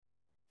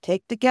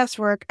Take the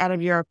guesswork out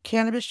of your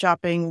cannabis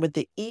shopping with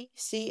the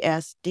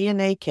ECS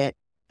DNA Kit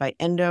by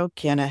Endo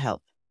Canna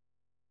Health.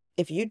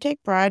 If you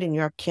take pride in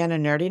your canna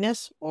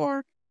nerdiness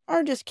or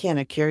are just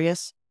canna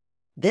curious,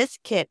 this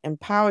kit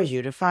empowers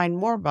you to find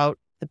more about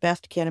the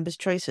best cannabis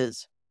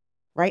choices.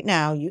 Right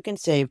now, you can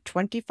save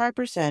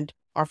 25%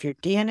 off your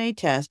DNA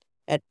test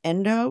at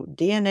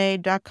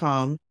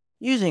endodna.com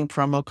using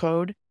promo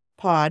code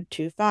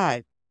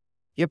POD25.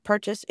 Your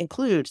purchase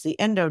includes the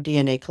Endo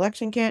DNA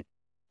Collection Kit,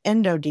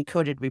 Endo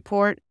Decoded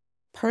Report,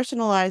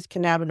 personalized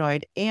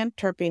cannabinoid and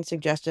terpene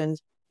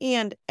suggestions,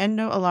 and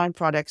Endo-aligned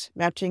products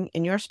matching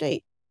in your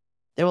state.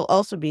 There will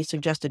also be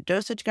suggested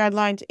dosage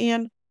guidelines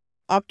and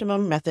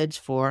optimum methods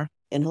for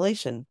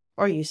inhalation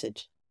or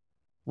usage.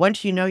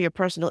 Once you know your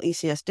personal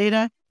ECS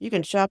data, you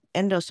can shop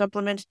Endo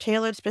supplements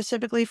tailored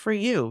specifically for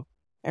you.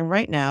 And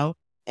right now,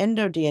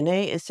 Endo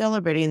DNA is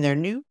celebrating their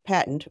new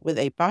patent with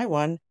a buy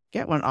one,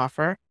 get one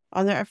offer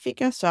on their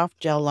Afika soft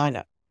gel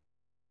lineup.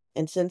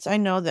 And since I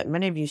know that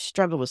many of you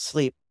struggle with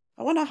sleep,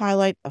 I want to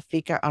highlight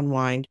Afika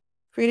Unwind,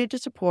 created to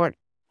support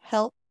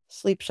health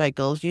sleep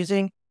cycles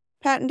using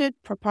patented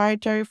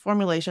proprietary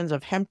formulations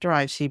of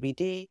hemp-derived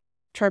CBD,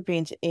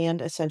 terpenes,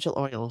 and essential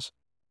oils.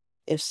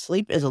 If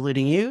sleep is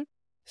eluding you,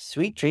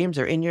 sweet dreams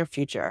are in your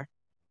future.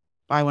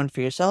 Buy one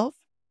for yourself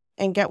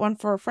and get one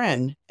for a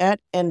friend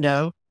at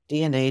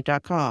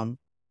endodna.com.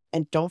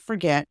 And don't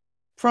forget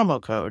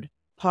promo code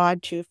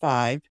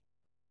POD25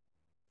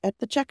 at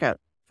the checkout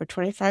for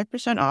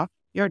 25% off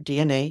your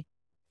DNA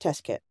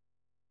test kit.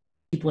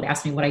 People would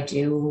ask me what I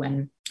do,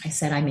 and I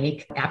said I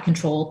make app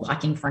control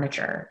blocking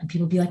furniture. And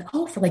people would be like,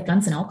 oh, for like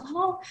guns and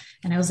alcohol?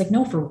 And I was like,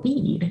 no, for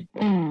weed.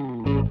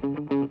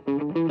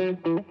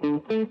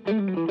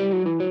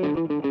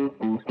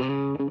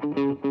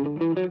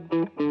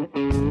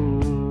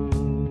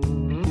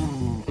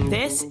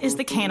 This is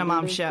The Canna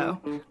Mom Show,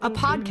 a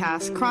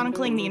podcast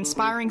chronicling the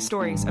inspiring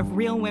stories of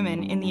real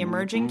women in the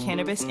emerging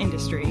cannabis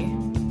industry.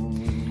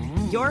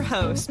 Your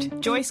host,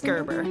 Joyce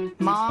Gerber,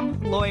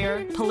 mom,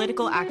 lawyer,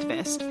 political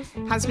activist,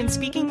 has been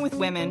speaking with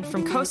women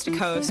from coast to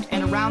coast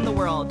and around the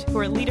world who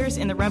are leaders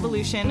in the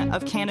revolution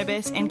of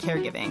cannabis and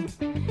caregiving,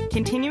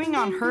 continuing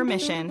on her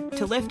mission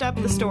to lift up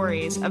the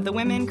stories of the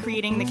women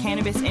creating the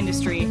cannabis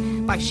industry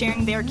by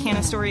sharing their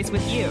canna stories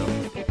with you.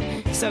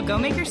 So go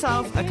make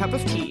yourself a cup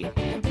of tea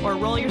or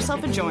roll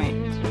yourself a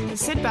joint,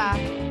 sit back,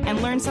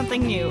 and learn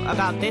something new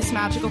about this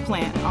magical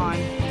plant on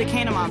The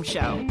Canna Mom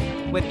Show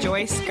with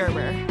Joyce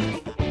Gerber.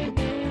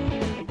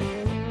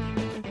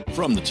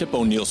 From the Tip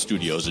O'Neill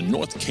Studios in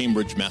North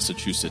Cambridge,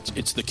 Massachusetts,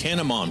 it's The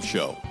Canna Mom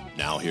Show.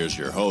 Now here's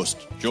your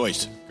host,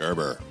 Joyce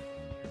Gerber.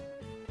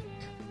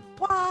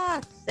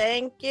 Wow,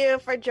 thank you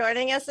for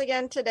joining us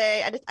again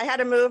today. I had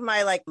to move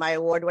my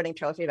award-winning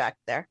trophy back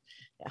there.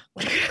 Yeah.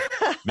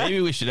 Maybe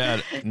we should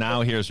add,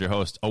 now here's your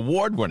host,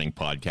 award-winning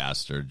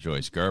podcaster,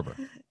 Joyce Gerber.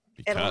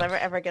 It'll never,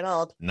 ever get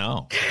old.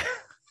 No.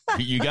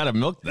 You got to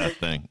milk that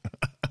thing.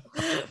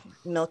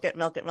 Milk it.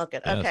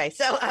 Yes. Okay,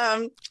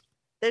 so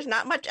there's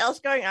not much else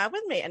going on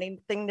with me.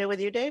 Anything new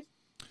with you, Dave?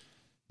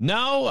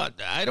 No,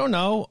 I don't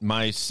know.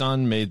 My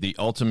son made the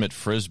ultimate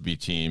Frisbee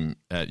team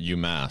at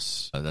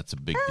UMass. That's a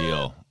big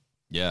deal.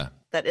 Yeah.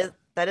 That is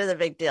a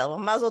big deal. Well,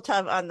 Mazel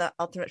Tov on the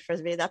ultimate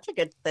Frisbee. That's a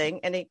good thing.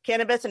 And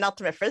cannabis and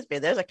ultimate Frisbee,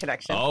 there's a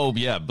connection. Oh,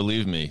 yeah.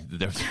 Believe me.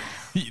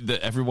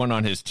 Everyone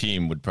on his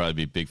team would probably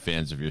be big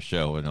fans of your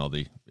show and all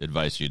the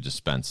advice you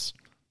dispense,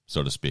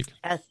 so to speak.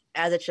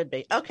 As it should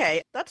be.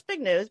 Okay, that's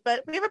big news,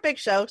 but we have a big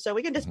show, so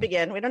we can just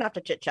begin. We don't have to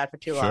chit-chat for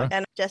too long.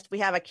 And we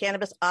have a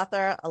cannabis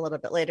author a little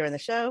bit later in the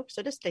show,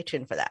 so just stay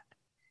tuned for that.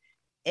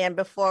 And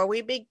before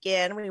we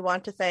begin, we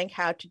want to thank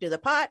How to Do the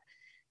Pot,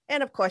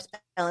 and of course,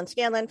 Ellen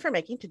Scanlon for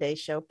making today's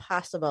show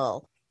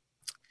possible.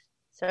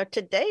 So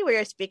today we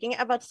are speaking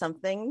about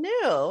something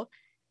new,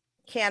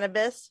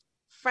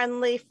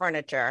 cannabis-friendly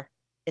furniture.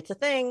 It's a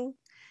thing,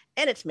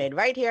 and it's made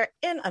right here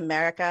in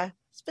America,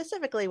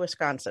 specifically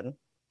Wisconsin.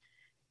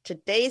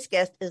 Today's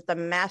guest is the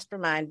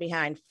mastermind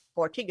behind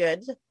 40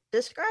 Goods,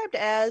 described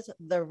as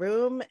the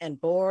room and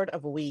board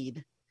of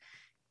weed.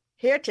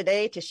 Here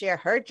today to share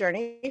her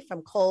journey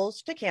from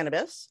coals to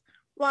cannabis,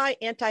 why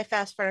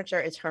anti-fast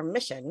furniture is her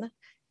mission,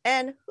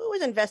 and who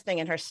is investing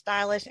in her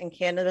stylish and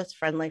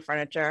cannabis-friendly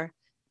furniture.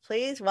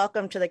 Please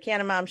welcome to the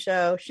Canna Mom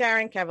Show,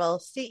 Sharon Kevil,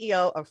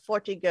 CEO of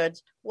 40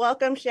 Goods.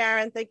 Welcome,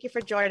 Sharon. Thank you for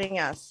joining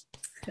us.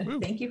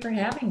 Thank you for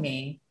having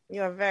me.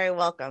 You are very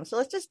welcome. So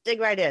let's just dig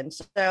right in.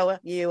 So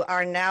you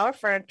are now a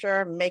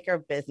furniture maker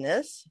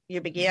business.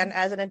 You began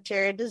as an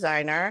interior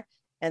designer,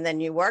 and then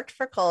you worked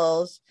for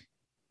Kohl's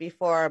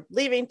before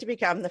leaving to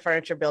become the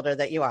furniture builder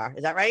that you are.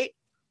 Is that right?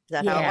 Is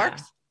that how it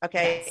works?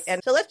 Okay. Yes.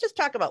 And so let's just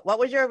talk about what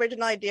was your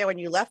original idea when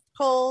you left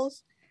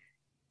Kohl's,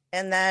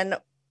 and then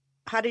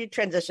how do you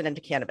transition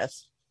into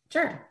cannabis?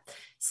 Sure.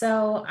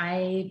 So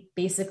I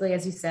basically,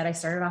 as you said, I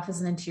started off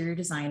as an interior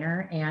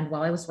designer. And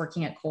while I was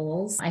working at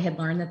Kohl's, I had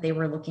learned that they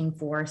were looking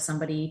for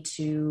somebody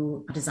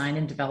to design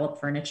and develop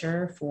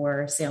furniture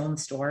for sale in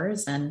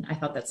stores. And I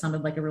thought that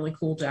sounded like a really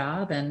cool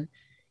job. And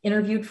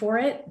interviewed for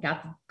it,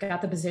 got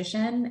the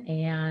position,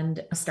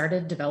 and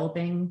started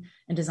developing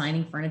and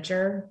designing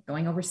furniture,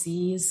 going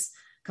overseas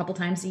a couple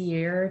times a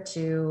year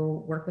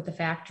to work with the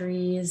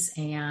factories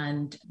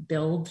and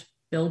build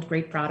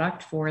great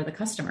product for the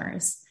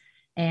customers.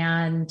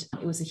 And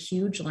it was a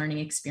huge learning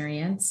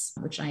experience,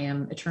 which I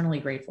am eternally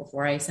grateful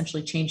for. I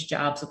essentially changed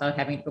jobs without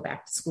having to go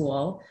back to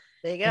school.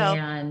 There you go.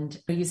 And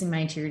using my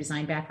interior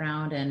design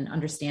background and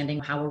understanding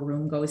how a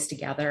room goes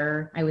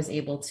together, I was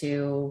able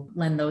to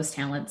lend those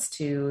talents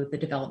to the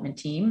development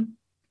team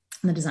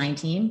and the design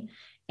team.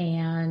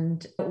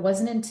 And it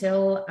wasn't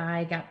until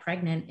I got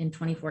pregnant in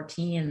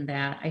 2014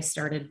 that I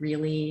started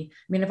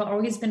I've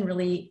always been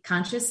really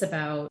conscious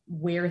about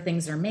where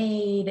things are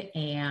made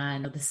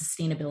and the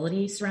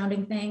sustainability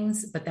surrounding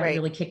things, but that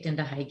really kicked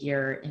into high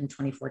gear in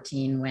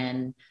 2014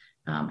 when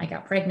I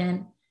got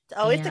pregnant. It's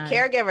always the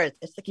caregivers.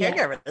 It's the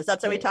caregivers. Yeah,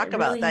 that's what we talk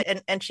about.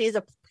 That. And she's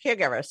a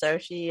caregiver, so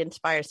she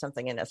inspires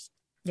something in us.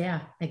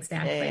 Yeah,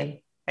 exactly. Yeah.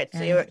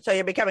 Right. So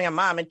you're becoming a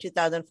mom in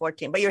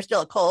 2014, but you're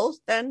still at Kohl's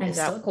then? I was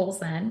still at Kohl's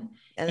then.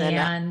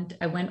 And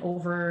I went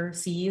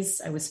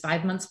overseas. I was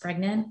 5 months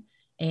pregnant.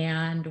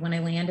 And when I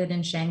landed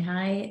in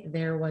Shanghai,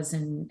 there was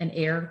an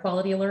air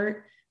quality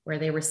alert where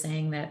they were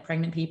saying that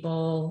pregnant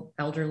people,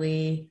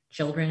 elderly,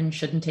 children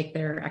shouldn't take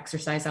their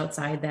exercise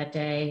outside that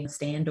day,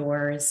 stay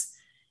indoors.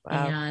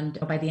 Wow. And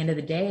by the end of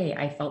the day,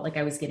 I felt like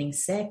I was getting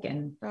sick,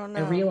 and I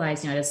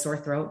realized, I had a sore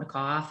throat and a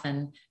cough,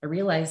 and I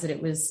realized that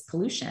it was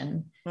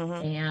pollution.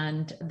 Mm-hmm.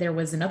 And there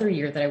was another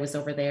year that I was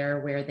over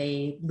there where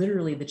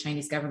the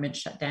Chinese government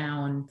shut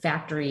down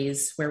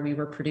factories where we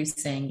were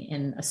producing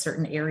in a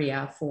certain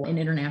area for an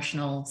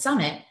international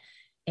summit.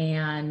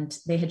 And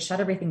they had shut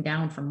everything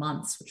down for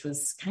months, which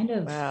was kind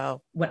of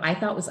what I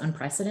thought was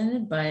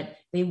unprecedented, but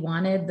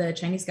the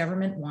Chinese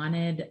government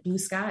wanted blue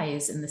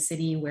skies in the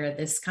city where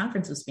this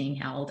conference was being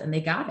held, and they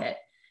got it.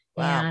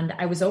 Wow. And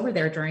I was over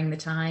there around the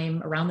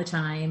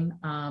time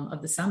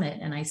of the summit,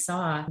 and I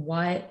saw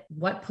what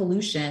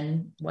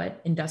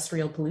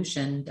industrial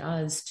pollution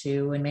does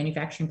and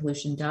manufacturing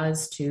pollution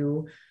does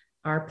to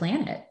our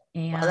planet.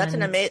 And that's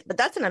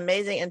an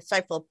amazing,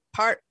 insightful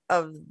part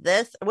of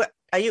this. Where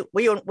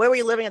were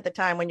you living at the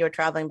time when you were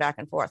traveling back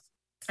and forth?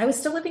 I was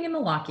still living in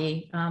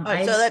Milwaukee.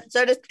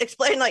 So just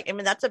explain,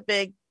 that's a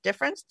big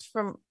difference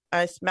from,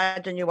 I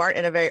imagine you aren't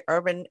in a very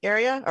urban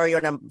area, or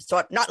you're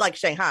not like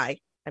Shanghai.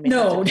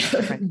 No,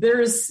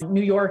 there's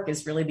New York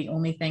is really the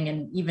only thing.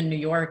 And even New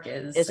York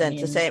isn't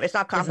the same. It's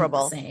not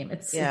comparable.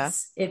 The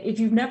same. If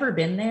you've never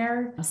been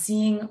there,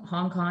 seeing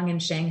Hong Kong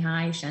and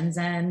Shanghai,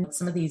 Shenzhen,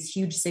 some of these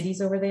huge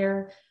cities over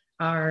there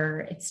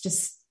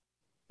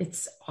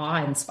it's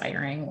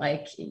awe-inspiring.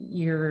 Like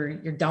you're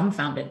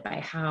dumbfounded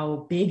by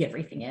how big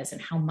everything is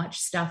and how much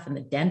stuff and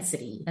the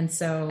density. And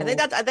so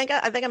I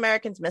think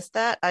Americans miss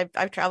that.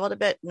 I've traveled a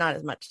bit, not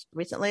as much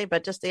recently,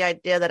 but just the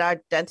idea that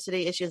our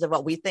density issues of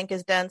what we think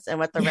is dense and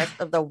what the rest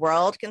of the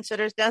world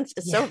considers dense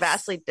is so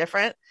vastly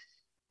different,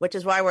 which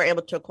is why we're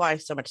able to acquire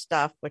so much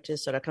stuff, which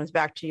is sort of comes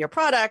back to your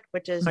product,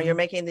 which is you're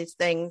making these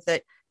things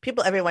that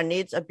everyone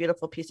needs a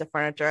beautiful piece of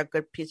furniture, a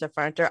good piece of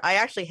furniture. I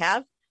actually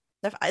have.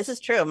 This is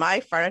true. My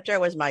furniture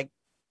was my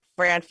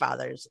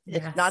grandfather's.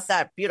 Yes. It's not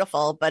that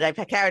beautiful, but I've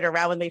carried it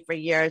around with me for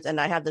years, and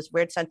I have this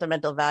weird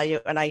sentimental value.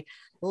 And I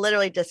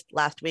literally just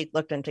last week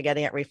looked into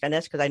getting it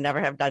refinished because I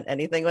never have done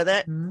anything with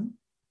it. Mm-hmm.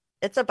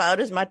 It's about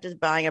as much as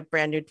buying a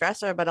brand new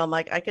dresser, but I'm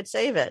like, I could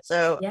save it.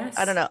 So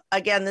I don't know.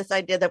 Again, this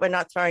idea that we're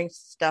not throwing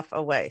stuff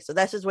away. So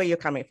this is where you're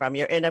coming from.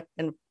 You're in an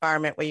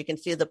environment where you can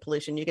see the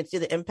pollution. You can see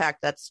the impact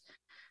that's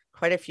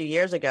quite a few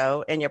years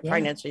ago, and you're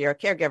pregnant. So you're a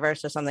caregiver.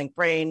 So something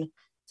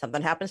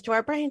happens to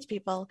our brains,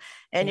 people,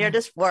 and you're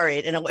just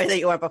worried in a way that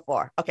you weren't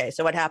before. Okay.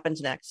 So what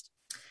happens next?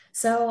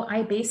 So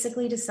I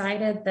basically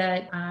decided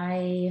that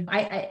I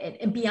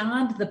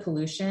beyond the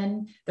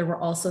pollution, there were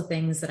also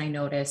things that I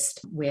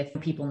noticed with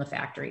people in the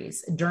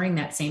factories. During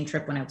that same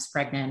trip when I was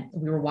pregnant,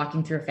 we were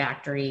walking through a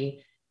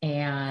factory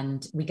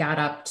and we got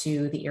up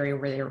to the area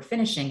where they were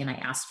finishing, and I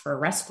asked for a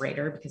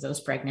respirator because I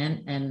was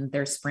pregnant, and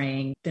they're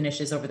spraying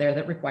finishes over there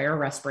that require a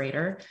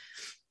respirator.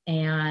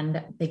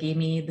 And they gave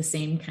me the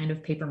same kind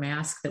of paper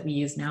mask that we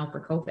use now for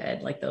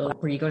COVID, like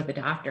where you go to the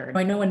doctor.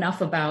 I know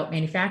enough about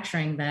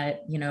manufacturing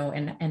that,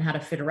 and how to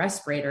fit a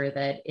respirator,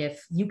 that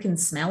if you can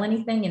smell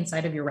anything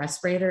inside of your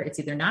respirator, it's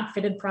either not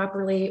fitted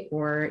properly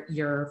or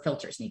your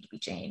filters need to be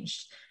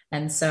changed.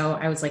 And so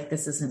I was like,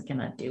 this isn't going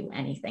to do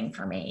anything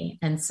for me.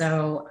 And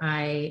so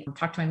I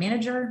talked to my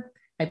manager.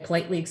 I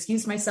politely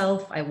excused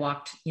myself. I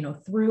walked,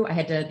 through.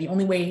 The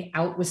only way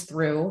out was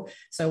through.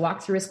 So I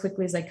walked through as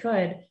quickly as I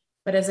could.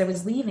 But as I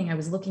was leaving, I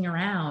was looking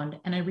around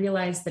and I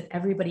realized that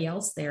everybody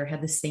else there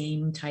had the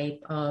same type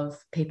of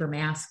paper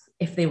mask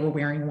if they were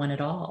wearing one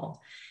at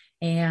all.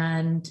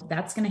 And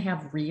that's going to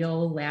have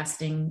real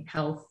lasting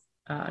health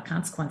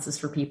consequences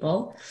for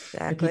people,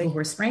 the people who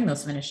are spraying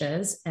those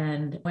finishes.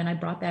 And when I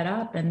brought that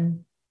up,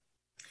 and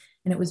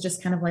it was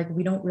just kind of like,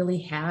 we don't really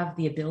have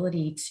the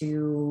ability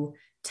to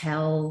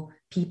tell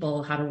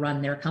people how to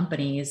run their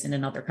companies in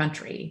another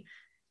country.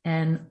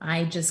 And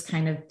I just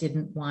kind of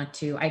didn't want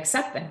to, I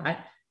accept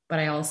that. But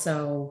I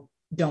also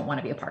don't want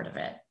to be a part of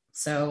it.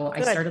 So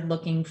Good. I started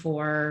looking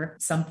for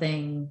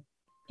something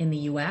in the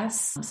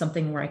US,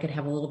 something where I could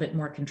have a little bit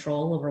more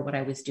control over what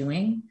I was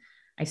doing.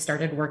 I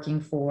started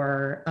working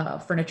for a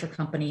furniture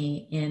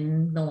company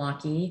in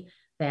Milwaukee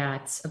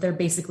that they're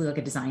basically like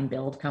a design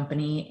build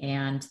company,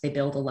 and they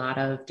build a lot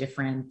of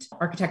different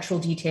architectural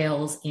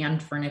details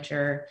and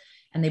furniture.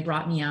 And they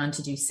brought me on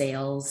to do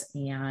sales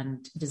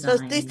and design.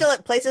 So these still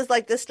places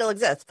like this still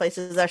exist.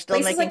 Places are still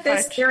Places making like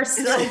this. furniture. There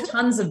are still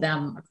tons of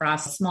them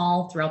across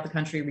small throughout the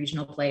country,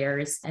 regional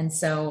players. And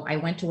so I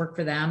went to work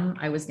for them.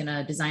 I was going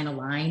to design a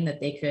line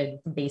that they could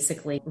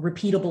basically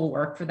repeatable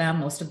work for them.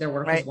 Most of their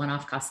work was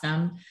one-off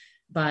custom.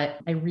 But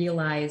I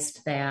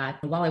realized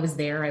that while I was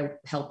there,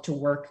 I helped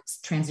to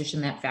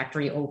transition that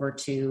factory over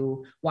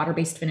to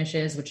water-based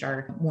finishes, which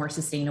are more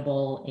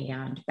sustainable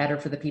and better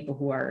for the people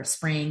who are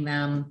spraying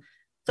them.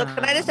 So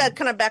can I just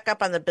kind of back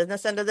up on the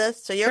business end of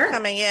this? So you're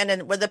coming in,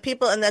 and were the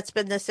people in that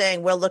business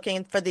saying, we're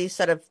looking for these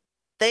sort of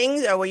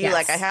things? Or were you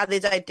like, I have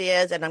these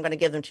ideas and I'm going to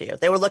give them to you?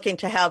 They were looking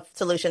to have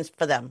solutions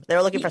for them. They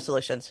were looking for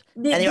solutions.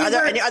 And your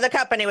other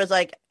company was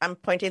like, I'm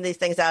pointing these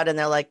things out, and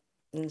they're like,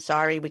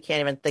 sorry, we can't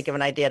even think of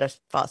an idea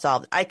to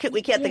solve.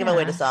 We can't think of a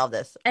way to solve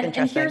this. And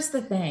here's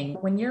the thing: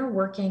 when you're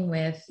working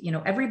with,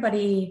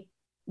 everybody,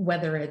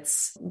 whether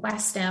it's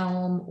West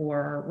Elm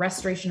or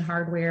Restoration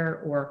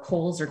Hardware or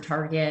Kohl's or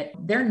Target,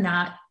 they're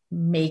not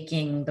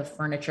making the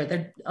furniture.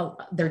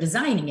 They're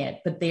designing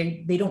it, but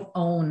they don't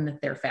own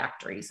their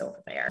factories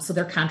over there. So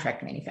they're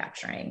contract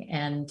manufacturing,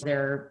 and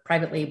they're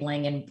private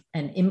labeling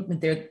and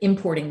they're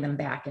importing them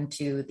back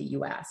into the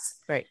US.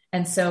 Right.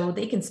 And so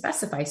they can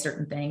specify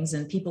certain things,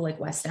 and companies like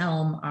West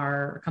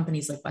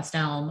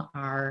Elm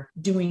are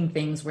doing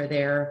things where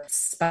they're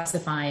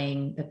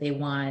specifying that they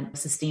want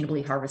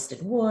sustainably harvested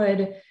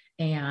wood,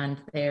 and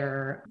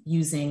they're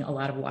using a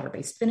lot of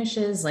water-based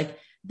finishes. Like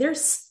there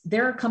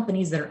are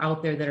companies that are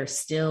out there that are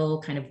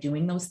still kind of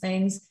doing those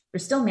things. They're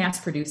still mass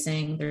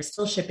producing, they're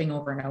still shipping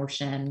over an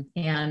ocean,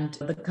 and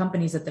the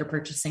companies that they're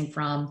purchasing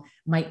from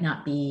might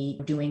not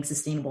be doing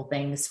sustainable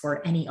things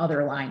for any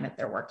other line that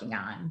they're working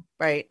on.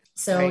 Right.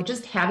 So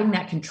just having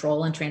that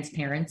control and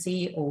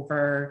transparency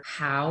over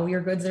how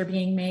your goods are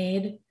being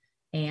made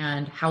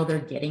and how they're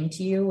getting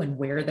to you and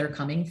where they're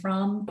coming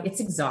from, it's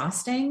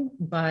exhausting,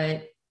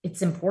 but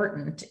it's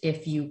important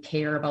if you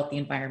care about the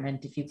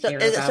environment, if you care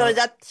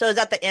about... So is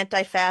that the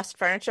anti-fast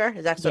furniture?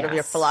 Is that sort of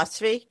your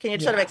philosophy? Can you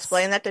sort of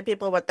explain that to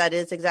people, what that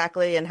is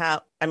exactly, and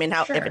how if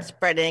it's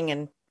spreading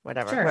and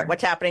whatever,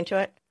 what's happening to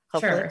it?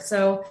 Hopefully. Sure.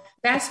 So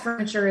fast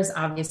furniture is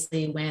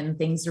obviously when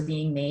things are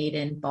being made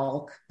in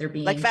bulk. They're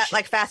being like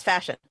fast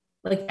fashion.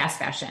 Like fast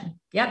fashion.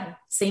 Yep.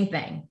 Same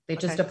thing. They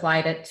just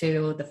applied it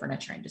to the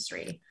furniture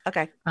industry.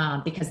 Okay.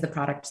 Because the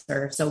products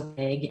are so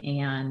big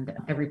and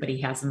everybody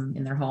has them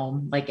in their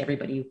home, like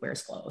everybody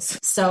wears clothes.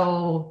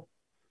 So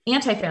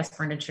anti-fast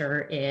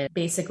furniture is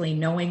basically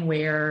knowing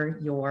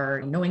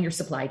your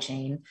supply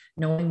chain,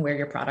 knowing where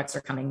your products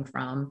are coming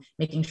from,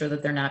 making sure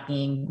that they're not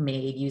being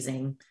made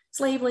using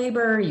slave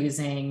labor,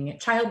 using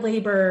child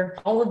labor,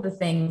 all of the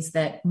things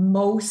that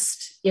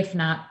most, if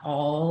not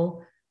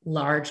all,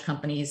 large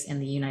companies in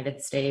the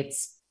United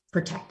States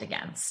protect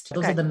against.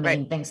 Those are the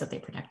main things that they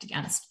protect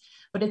against.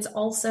 But it's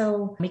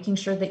also making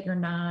sure that you're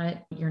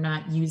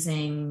not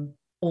using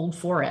old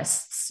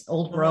forests,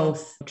 old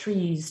growth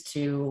trees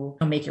to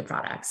make your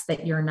products,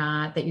 that you're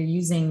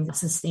using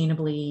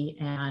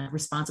sustainably and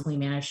responsibly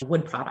managed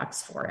wood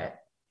products for it.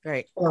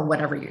 Right. Or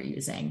whatever you're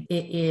using.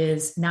 It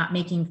is not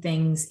making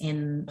things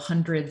in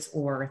hundreds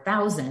or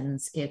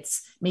thousands.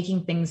 It's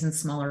making things in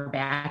smaller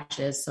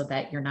batches so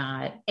that you're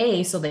not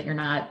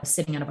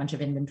sitting on a bunch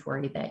of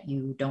inventory that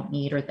you don't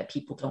need or that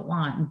people don't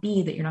want, and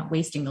B, that you're not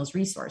wasting those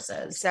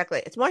resources.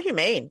 Exactly. It's more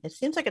humane. It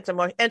seems like it's a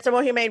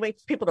more humane way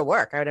for people to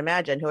work, I would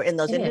imagine, who are in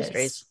those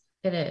industries.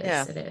 It is.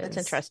 Yeah, it is. That's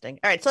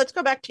interesting. All right. So let's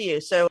go back to you.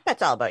 So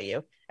that's all about you.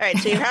 All right.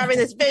 So you're having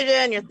this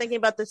vision, you're thinking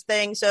about this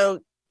thing. So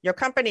your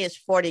company is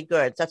 40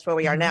 Goods. That's where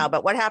we are now.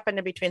 But what happened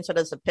in between sort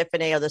of this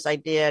epiphany of this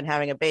idea and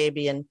having a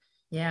baby? And,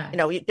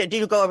 did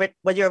you go over it?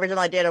 Was your original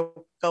idea to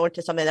go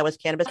into something that was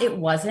cannabis? It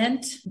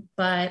wasn't,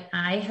 but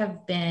I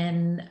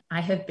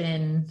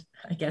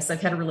guess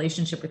I've had a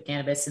relationship with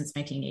cannabis since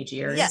my teenage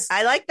years. Yeah,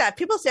 I like that.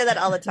 People say that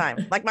all the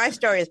time. Like my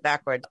story is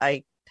backwards.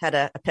 I had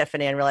an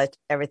epiphany and realized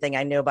everything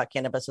I knew about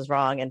cannabis was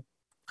wrong and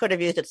could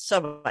have used it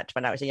so much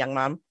when I was a young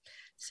mom.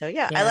 So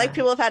yeah, I like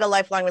people who've had a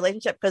lifelong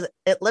relationship because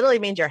it literally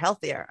means you're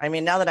healthier. I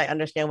mean, now that I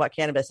understand what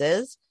cannabis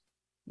is,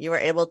 you were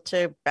able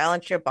to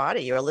balance your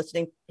body. You were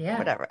listening,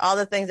 whatever, all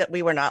the things that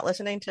we were not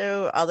listening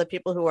to, all the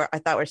people who I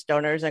thought were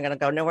stoners and going to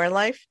go nowhere in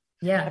life.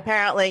 Yeah.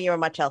 Apparently you were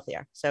much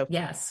healthier. So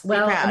yes.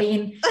 Well, I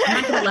mean,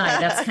 I'm not gonna lie,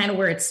 that's kind of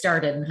where it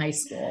started in high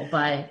school,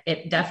 but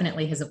it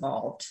definitely has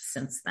evolved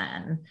since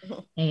then.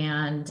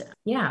 And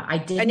I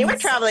did. And you were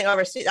traveling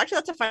overseas. Actually,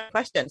 that's a fun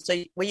question. So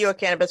were you a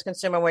cannabis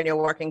consumer when you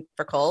were working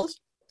for Kohl's?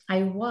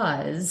 I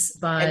was,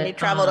 but and you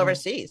traveled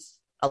overseas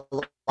a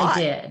lot. I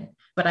did,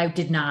 but I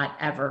did not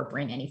ever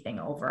bring anything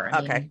over.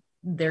 I mean,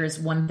 there's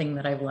one thing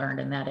that I've learned,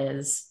 and that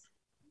is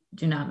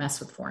do not mess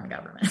with foreign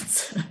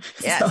governments.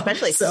 Yeah,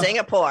 especially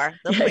Singapore.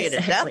 They'll put you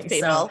to death, people.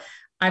 So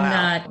I'm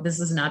not, this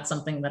is not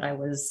something that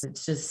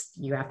it's just,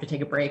 you have to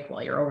take a break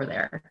while you're over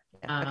there.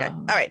 Okay.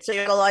 All right. So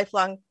you're a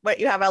lifelong, but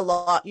you have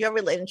you have a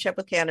relationship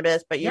with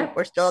cannabis, but you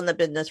were still in the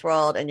business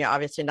world, and you're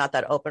obviously not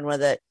that open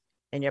with it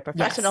in your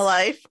professional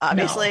life,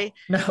 obviously.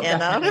 No,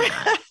 definitely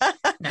not.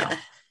 No.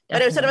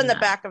 But it was sort of in the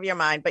back of your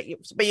mind, but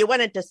you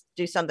wanted to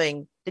do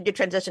something. Did you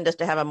transition just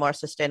to have a more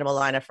sustainable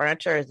line of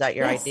furniture? Is that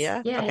your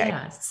idea? Yeah, okay.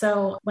 Yeah.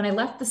 So when I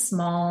left the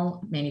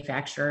small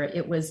manufacturer,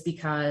 it was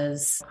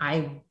because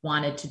I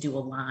wanted to do a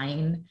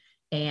line,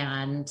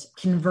 and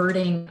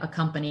converting a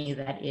company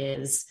that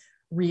is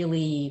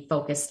really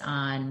focused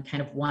on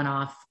kind of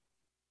one-off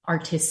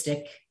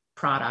artistic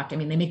product. I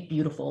mean, they make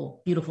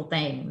beautiful, beautiful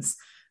things,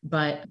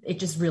 but it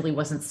just really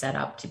wasn't set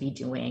up to be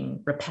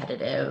doing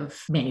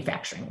repetitive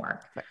manufacturing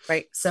work.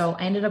 Right. So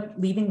I ended up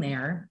leaving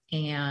there,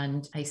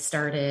 and I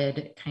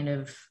started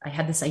I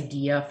had this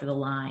idea for the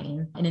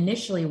line. And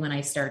initially when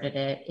I started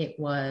it, it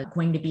was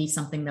going to be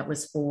something that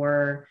was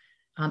for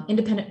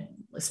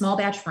small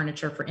batch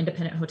furniture for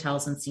independent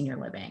hotels and senior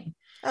living.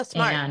 Oh,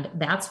 smart. And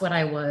that's what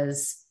I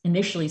was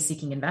initially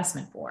seeking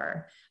investment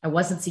for. I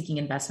wasn't seeking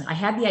investment. I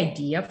had the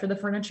idea for the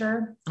furniture,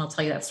 and I'll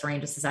tell you that story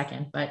in just a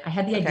second, but I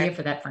had the idea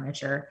for that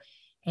furniture,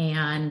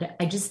 and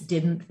I just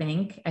didn't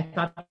think, I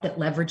thought that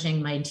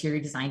leveraging my interior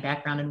design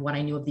background and what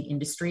I knew of the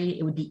industry,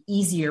 it would be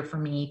easier for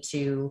me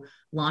to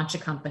launch a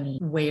company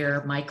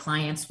where my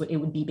clients it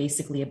would be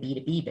basically a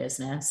B2B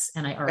business.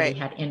 And I already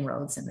had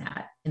inroads in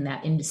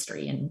that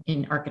industry and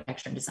in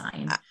architecture and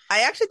design.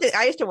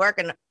 I used to work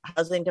in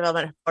housing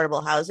development,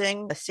 affordable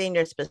housing, the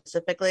seniors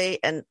specifically.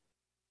 And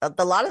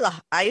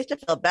I used to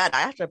feel bad.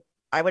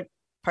 I would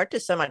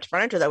purchase so much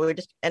furniture that we would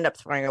just end up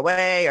throwing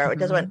away, or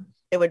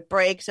it would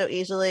break so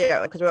easily,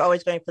 because we're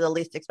always going for the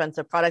least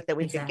expensive product that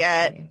we could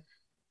get,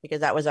 because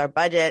that was our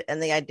budget.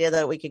 And the idea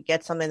that we could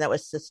get something that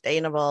was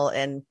sustainable,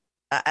 and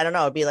I don't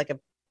know, it'd be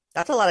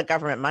that's a lot of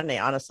government money,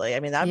 honestly. I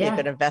mean, that would be a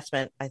good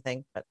investment, I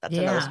think, but that's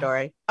another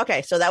story.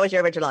 Okay. So that was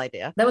your original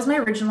idea. That was my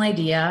original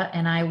idea.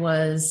 And I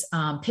was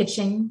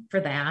pitching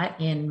for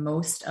that in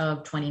most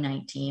of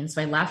 2019.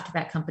 So I left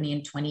that company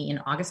in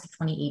August of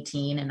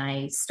 2018. And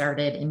I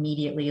started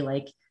immediately,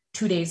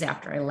 2 days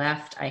after I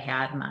left, I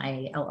had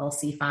my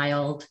LLC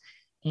filed.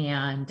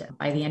 And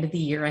by the end of the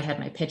year, I had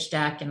my pitch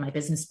deck and my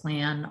business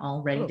plan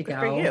all ready to go.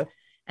 For you.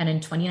 And in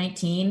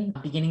 2019,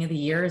 beginning of the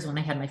year is when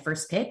I had my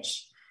first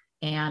pitch.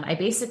 And I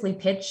basically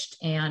pitched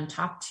and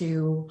talked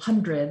to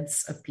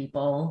hundreds of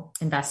people,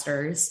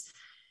 investors,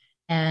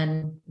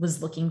 and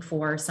was looking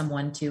for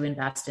someone to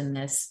invest in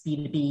this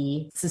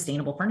B2B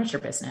sustainable furniture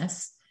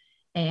business.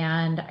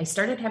 And I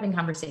started having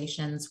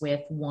conversations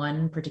with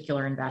one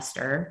particular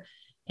investor,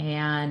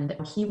 and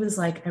he was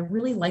like, I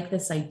really like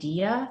this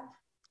idea,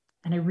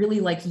 and I really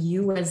like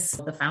you as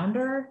the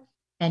founder,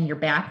 and your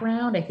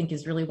background I think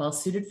is really well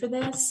suited for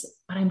this,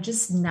 but I'm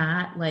just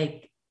not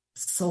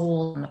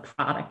sold on the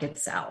product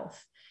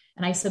itself.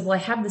 And I said, well,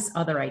 I have this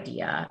other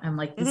idea. I'm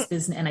like, this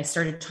business, and I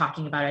started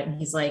talking about it. And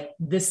he's like,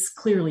 this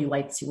clearly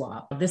lights you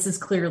up. This is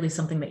clearly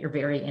something that you're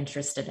very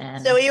interested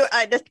in. So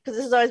because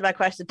this is always my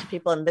question to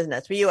people in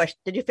business.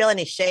 Did you feel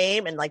any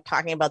shame in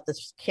talking about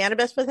this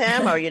cannabis with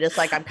him? Or are you just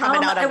I'm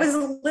coming out of it? I was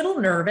a little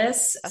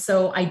nervous.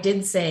 So I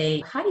did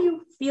say, how do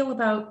you feel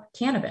about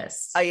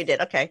cannabis? Oh, you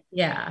did? Okay.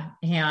 Yeah.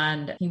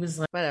 And he was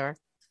like,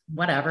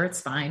 whatever,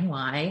 it's fine.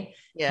 Why?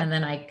 Yeah. And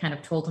then I kind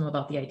of told him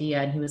about the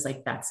idea, and he was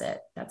like, that's it.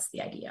 That's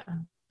the idea.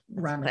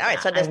 Run with that. All right.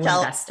 So just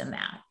invest in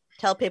that.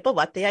 Tell people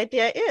what the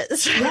idea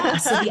is. Yeah.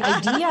 So the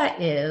idea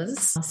is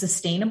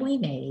sustainably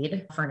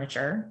made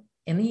furniture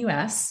in the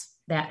US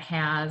that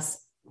has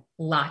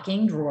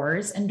locking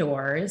drawers and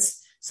doors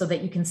so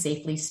that you can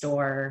safely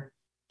store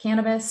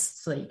cannabis,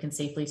 so that you can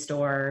safely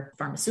store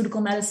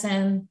pharmaceutical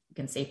medicine, you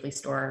can safely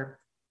store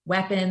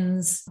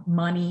weapons,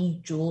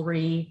 money,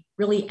 jewelry,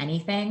 really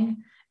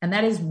anything. And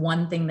that is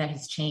one thing that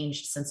has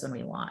changed since when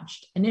we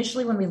launched.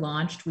 Initially, when we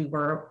launched,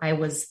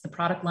 the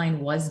product line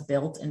was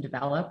built and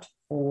developed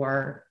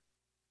for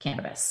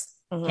cannabis,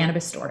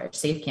 cannabis storage,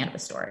 safe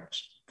cannabis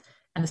storage.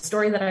 And the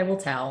story that I will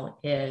tell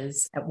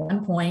is, at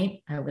one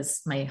point,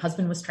 my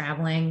husband was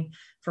traveling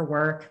for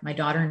work. My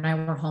daughter and I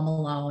were home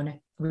alone.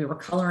 We were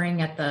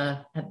coloring at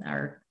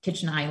our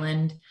kitchen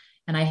island,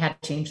 and I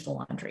had to change the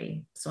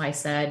laundry. So I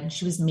said,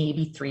 she was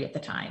maybe 3 at the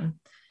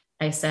time.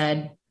 I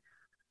said,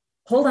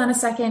 hold on a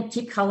second,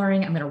 keep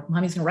coloring.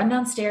 Mommy's going to run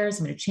downstairs.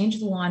 I'm going to change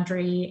the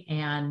laundry.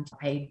 And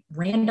I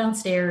ran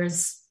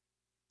downstairs,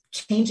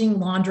 changing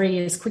laundry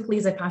as quickly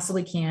as I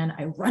possibly can.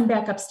 I run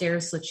back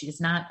upstairs so that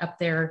she's not up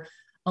there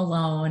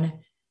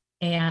alone.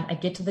 And I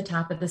get to the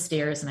top of the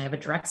stairs, and I have a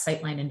direct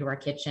sight line into our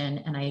kitchen.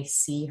 And I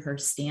see her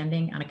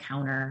standing on a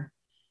counter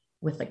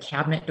with the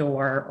cabinet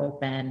door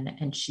open,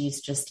 and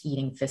she's just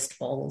eating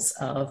fistfuls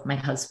of my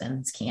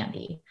husband's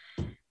candy.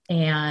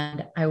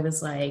 And I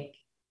was like,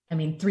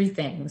 3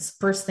 things.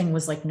 First thing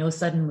was no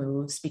sudden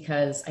moves,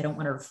 because I don't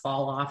want her to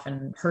fall off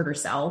and hurt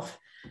herself.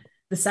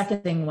 The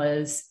second thing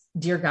was,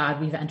 dear God,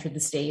 we've entered the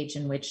stage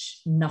in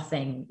which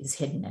nothing is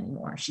hidden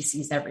anymore. She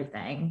sees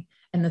everything.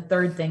 And the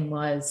third thing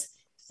was,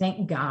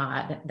 thank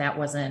God that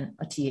wasn't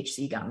a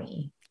THC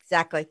gummy.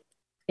 Exactly.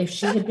 If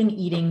she had been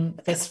eating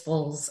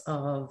fistfuls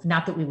of,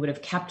 not that we would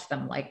have kept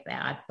them like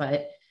that,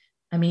 but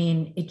I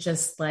mean, it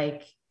just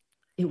like,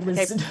 it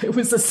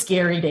was a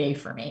scary day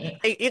for me.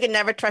 You can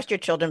never trust your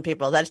children,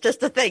 people. That's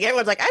just the thing.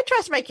 Everyone's like, I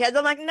trust my kids.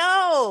 I'm like,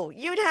 no,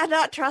 you did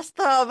not trust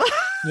them.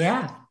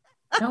 Yeah,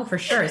 no, for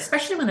sure.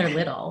 Especially when they're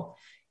little.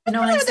 You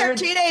know, they're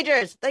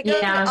teenagers. They go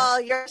through all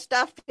your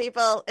stuff,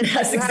 people. And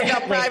yes, you exactly.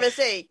 have no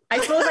privacy. I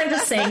suppose I'm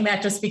just saying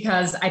that just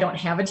because I don't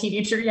have a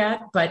teenager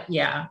yet. But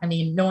yeah, I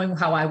mean, knowing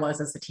how I was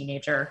as a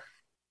teenager,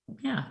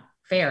 yeah,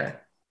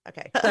 fair.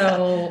 Okay.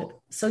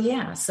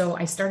 So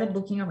I started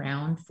looking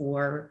around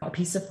for a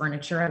piece of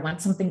furniture. I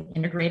wanted something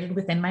integrated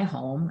within my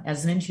home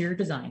as an interior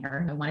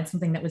designer. I wanted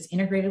something that was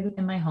integrated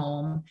within my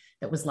home,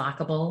 that was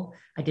lockable.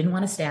 I didn't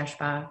want a stash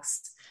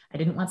box. I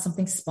didn't want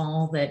something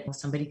small that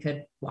somebody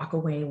could walk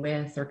away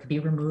with or could be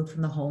removed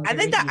from the home. I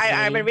think that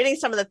I've been reading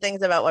some of the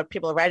things about what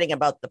people are writing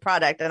about the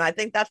product. And I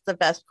think that's the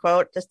best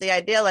quote. Just the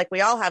idea, like, we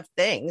all have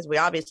things. We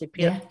obviously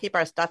keep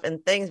our stuff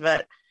in things,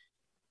 but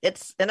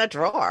it's in a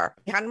drawer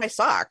behind my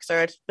socks,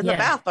 or it's in the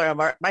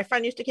bathroom, or my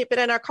friend used to keep it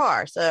in our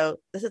car. So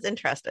this is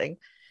interesting.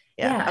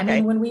 Yeah. Okay. I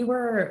mean, when we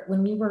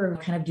were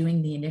kind of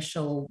doing the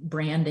initial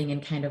branding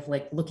and kind of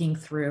like looking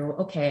through,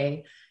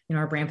 okay, you know,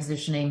 our brand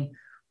positioning,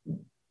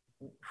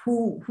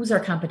 who's our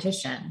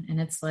competition?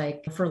 And it's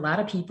like, for a lot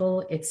of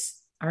people,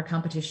 our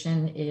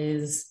competition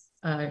is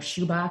a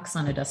shoebox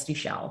on a dusty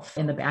shelf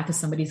in the back of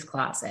somebody's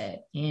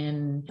closet.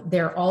 And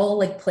they're all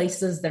like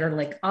places that are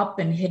like up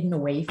and hidden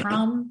away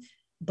from.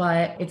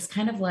 But it's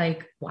kind of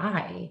like,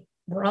 why?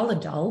 We're all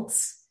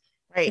adults.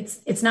 Right.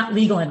 It's not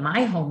legal in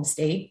my home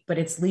state, but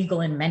it's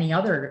legal in many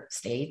other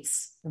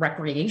states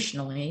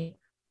recreationally.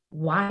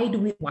 Why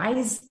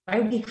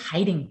are we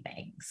hiding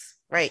things?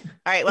 Right.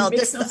 All right. Well,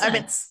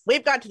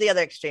 we've got to the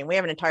other extreme. We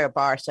have an entire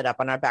bar set up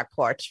on our back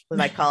porch with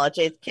my college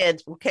age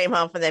kids who came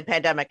home from the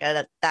pandemic,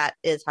 and that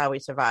is how we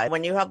survive.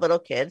 When you have little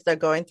kids, they're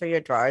going through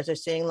your drawers, they're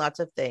seeing lots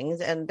of things,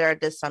 and there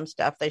is some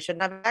stuff they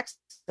shouldn't have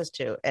access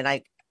to.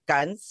 And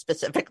guns,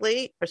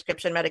 specifically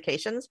prescription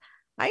medications.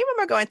 I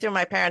remember going through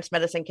my parents'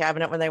 medicine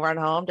cabinet when they weren't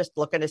home, just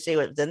looking to see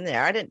what was in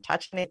there. I didn't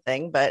touch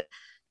anything, but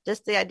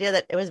just the idea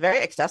that it was very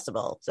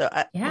accessible. So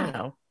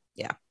yeah.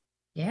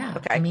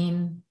 Okay. I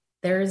mean,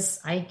 there's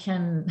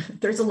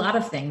a lot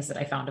of things that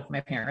I found with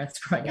my parents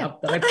growing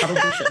up that I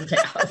probably shouldn't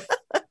have.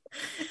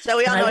 So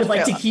I would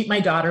like to keep my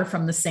daughter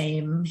from the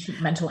same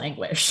mental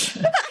anguish.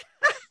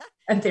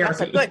 And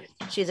therapy.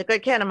 She's a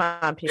good can of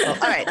mom, people. All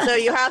right. So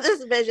you have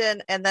this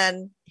vision, and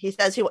then he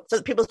says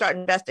so people start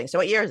investing. So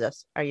what year is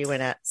this? Are you in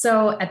at?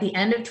 So at the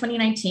end of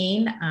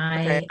 2019,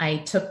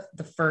 I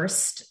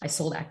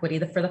sold equity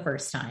for the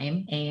first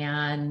time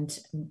and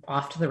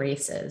off to the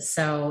races.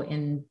 So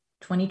in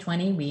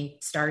 2020, we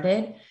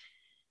started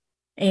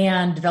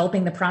and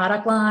developing the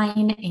product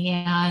line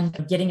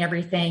and getting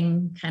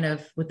everything kind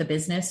of with the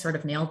business sort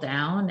of nailed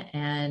down,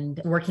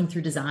 and working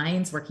through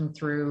designs, working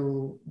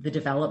through the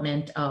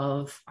development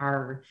of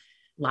our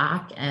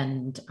lock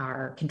and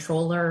our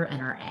controller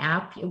and our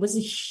app. It was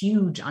a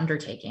huge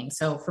undertaking.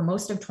 So for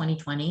most of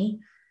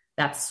 2020,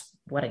 that's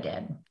what I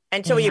did.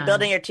 And so were you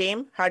building your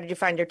team? How did you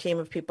find your team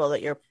of people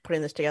that you're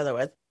putting this together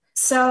with?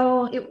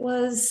 So it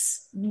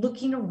was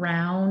looking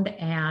around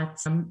at,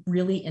 I'm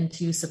really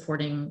into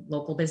supporting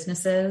local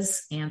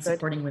businesses and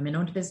supporting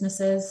women-owned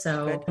businesses.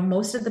 So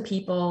most of the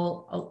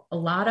people, a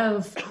lot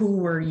of who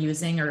we're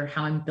using, or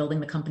how I'm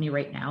building the company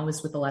right now,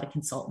 is with a lot of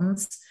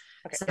consultants.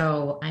 Okay.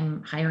 So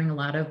I'm hiring a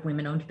lot of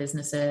women-owned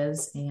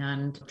businesses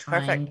and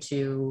trying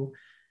to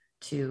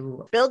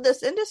build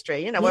this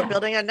industry. We're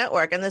building a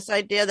network, and this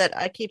idea that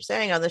I keep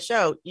saying on the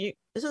show, this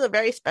is a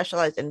very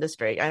specialized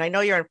industry. And I know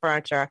you're in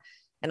furniture,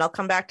 and I'll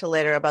come back to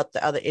later about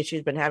the other issues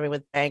you've been having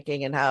with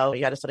banking and how you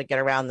got to sort of get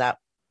around that.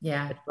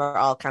 Yeah. We're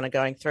all kind of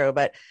going through.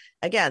 But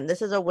again, this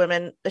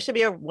should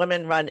be a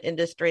women-run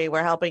industry.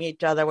 We're helping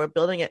each other. We're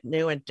building it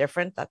new and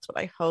different. That's what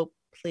I hope,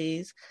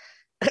 please.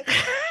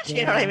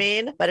 You know what I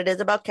mean? But it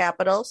is about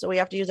capital. So we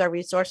have to use our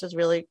resources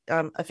really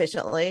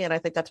efficiently. And I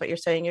think that's what you're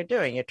saying you're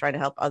doing. You're trying to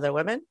help other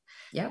women.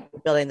 Yeah.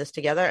 Building this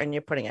together, and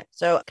you're putting it.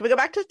 So can we go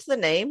back to the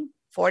name?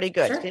 40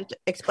 Good. Sure. Can you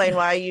explain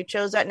why you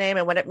chose that name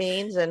and what it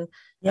means? And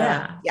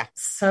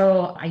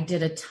So I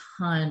did a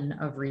ton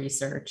of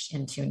research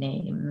into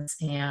names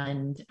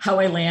and how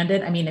I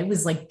landed. I mean, it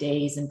was like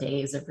days and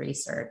days of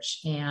research,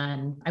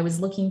 and I was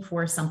looking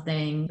for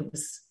something.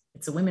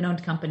 It's a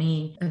women-owned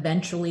company.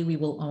 Eventually we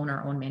will own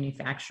our own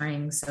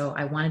manufacturing. So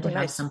I wanted to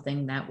have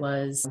something that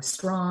was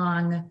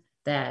strong,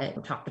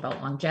 that talked about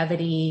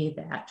longevity,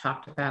 that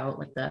talked about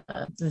like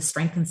the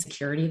strength and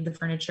security of the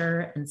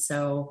furniture. And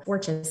so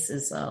fortis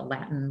is a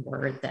Latin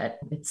word that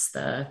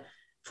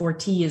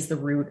forti is the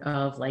root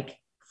of like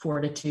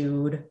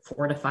fortitude,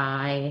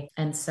 fortify.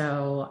 And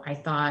so I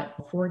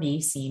thought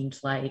 40 seemed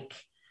like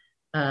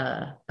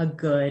a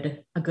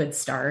good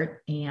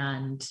start.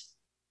 And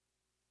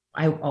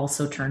I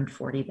also turned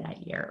 40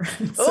 that year.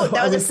 Oh,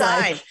 that was a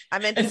sign.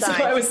 I'm into signs.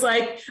 So I was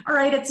like, all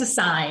right, it's a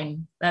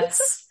sign.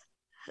 That's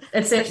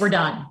it. We're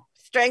done.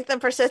 Strength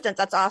and persistence.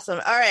 That's awesome.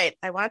 All right.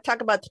 I want to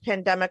talk about the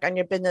pandemic on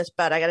your business,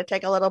 but I got to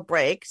take a little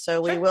break.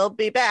 So we will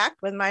be back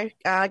with my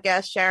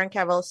guest, Sharon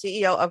Kevil,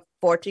 CEO of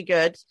 40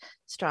 Goods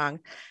Strong,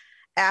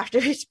 after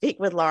we speak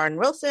with Lauren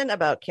Wilson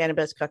about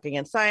cannabis, cooking,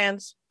 and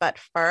science. But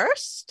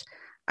first,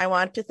 I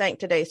want to thank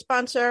today's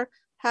sponsor,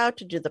 How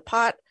to Do the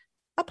Pot,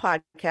 a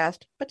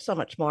podcast, but so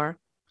much more.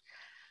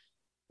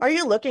 Are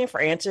you looking for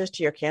answers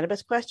to your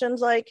cannabis questions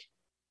like,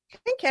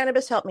 can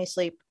cannabis help me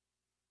sleep?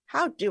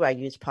 How do I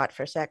use pot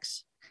for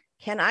sex?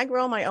 Can I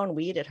grow my own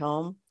weed at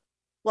home?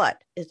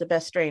 What is the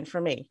best strain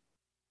for me?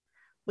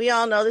 We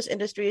all know this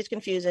industry is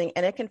confusing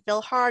and it can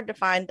feel hard to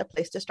find a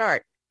place to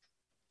start.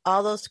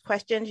 All those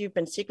questions you've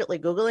been secretly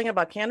Googling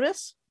about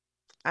cannabis?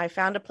 I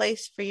found a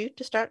place for you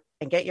to start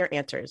and get your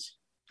answers.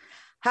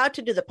 How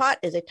to Do the Pot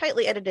is a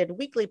tightly edited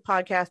weekly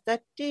podcast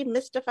that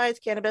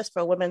demystifies cannabis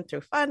for women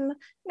through fun,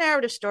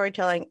 narrative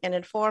storytelling, and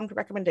informed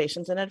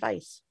recommendations and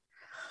advice.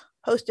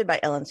 Hosted by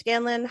Ellen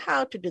Scanlon,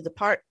 How to Do the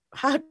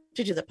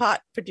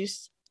Pot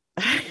produce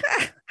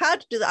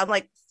I'm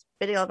like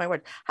spitting all my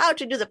words. How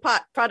to Do the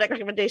Pot product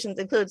recommendations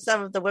include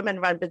some of the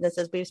women-run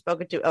businesses we've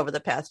spoken to over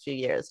the past few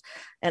years.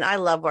 And I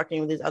love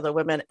working with these other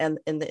women in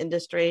the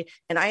industry.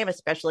 And I am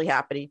especially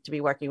happy to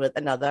be working with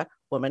another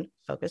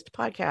woman-focused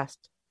podcast.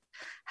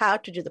 How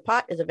to Do the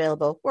Pot is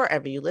available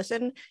wherever you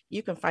listen.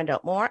 You can find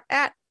out more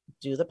at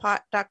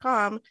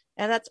dothepot.com.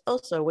 And that's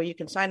also where you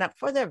can sign up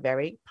for their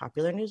very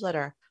popular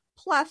newsletter.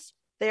 Plus,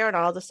 they are on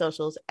all the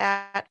socials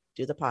at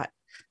Do the Pot.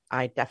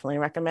 I definitely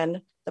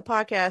recommend the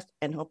podcast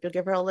and hope you'll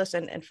give her a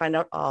listen and find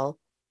out all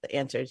the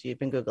answers you've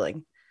been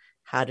Googling.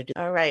 How to do.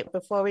 All right.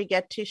 Before we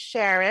get to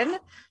Sharon,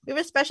 we have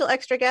a special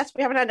extra guest.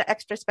 We haven't had an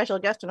extra special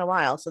guest in a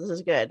while, so this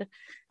is good.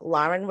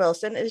 Lauren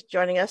Wilson is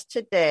joining us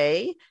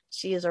today.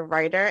 She is a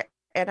writer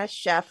and a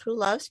chef who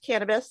loves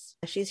cannabis.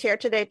 She's here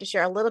today to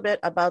share a little bit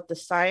about the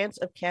science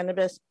of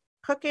cannabis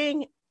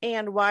cooking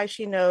and why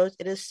she knows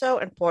it is so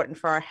important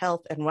for our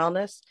health and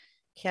wellness.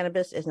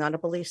 Cannabis is not a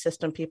belief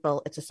system,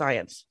 people. It's a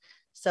science.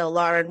 So,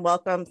 Lauren,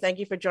 welcome. Thank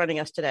you for joining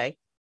us today.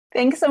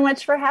 Thanks so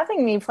much for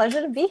having me.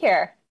 Pleasure to be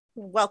here.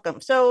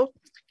 Welcome. So,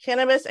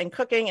 cannabis and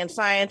cooking and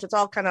science, it's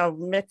all kind of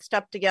mixed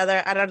up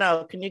together. I don't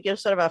know. Can you give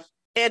sort of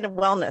and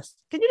wellness?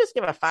 Can you just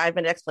give a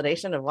 5-minute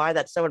explanation of why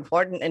that's so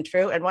important and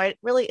true and why it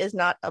really is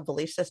not a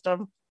belief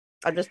system?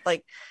 I'm just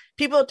like,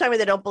 people tell me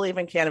they don't believe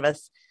in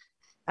cannabis.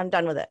 I'm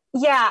done with it.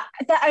 Yeah.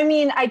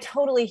 I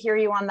totally hear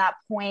you on that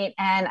point.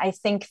 And I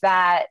think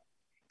that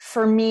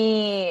for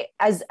me,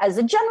 as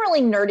a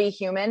generally nerdy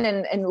human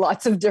in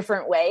lots of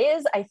different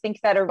ways, I think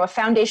that a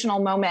foundational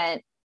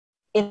moment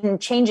in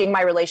changing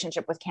my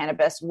relationship with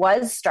cannabis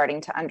was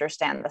starting to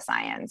understand the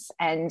science.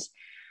 And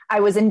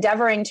I was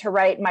endeavoring to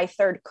write my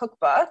third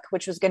cookbook,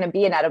 which was going to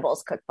be an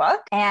edibles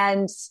cookbook.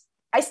 And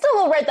I still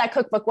will write that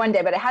cookbook one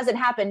day, but it hasn't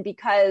happened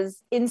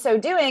because in so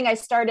doing,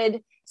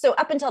 so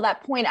up until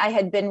that point, I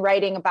had been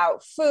writing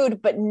about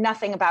food, but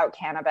nothing about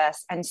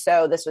cannabis. And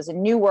so this was a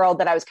new world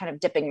that I was kind of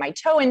dipping my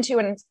toe into.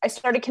 And I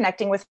started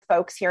connecting with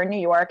folks here in New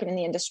York and in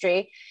the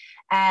industry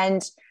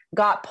and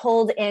got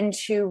pulled in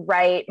to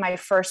write my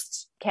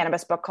first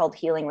cannabis book called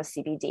Healing with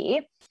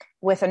CBD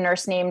with a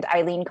nurse named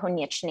Eileen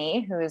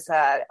Konieczny, who's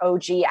an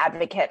OG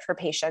advocate for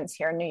patients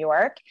here in New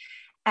York.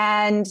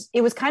 And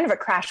it was kind of a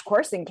crash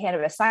course in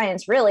cannabis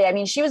science, really. I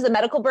mean, she was the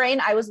medical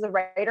brain, I was the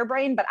writer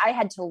brain, but I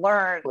had to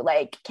learn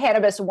like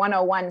cannabis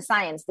 101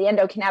 science, the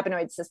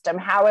endocannabinoid system,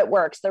 how it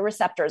works, the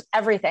receptors,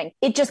 everything.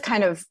 It just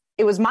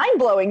it was mind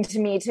blowing to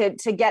me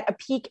to get a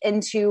peek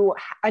into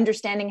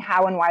understanding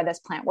how and why this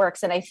plant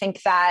works. And I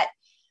think that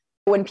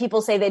when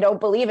people say they don't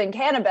believe in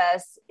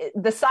cannabis,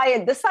 the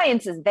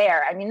science is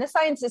there. I mean, the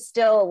science is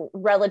still,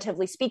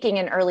 relatively speaking,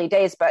 in early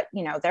days, but,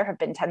 there have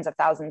been tens of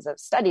thousands of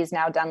studies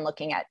now done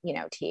looking at,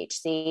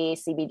 THC,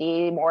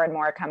 CBD, more and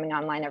more coming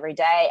online every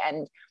day.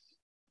 And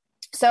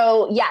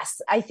so,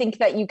 yes, I think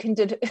that you can,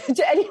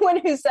 to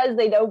anyone who says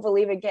they don't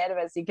believe in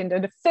cannabis, you can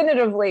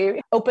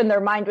definitively open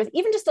their mind with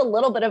even just a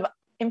little bit of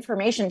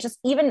information, just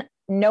even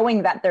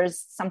knowing that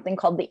there's something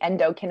called the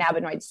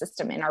endocannabinoid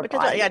system in our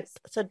body. Yeah,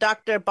 so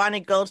Dr.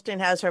 Bonnie Goldstein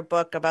has her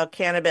book about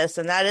cannabis,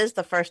 and that is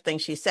the first thing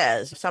she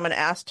says. If someone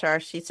asked her,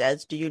 she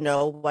says, do you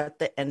know what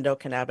the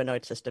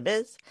endocannabinoid system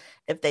is?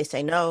 If they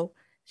say no,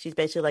 she's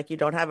basically like, you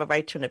don't have a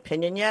right to an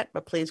opinion yet,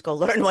 but please go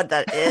learn what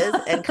that is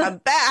and come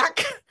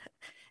back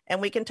and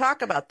we can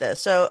talk about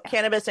this. So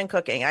cannabis and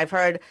cooking, I've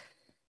heard.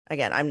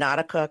 Again, I'm not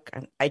a cook.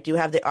 I do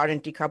have the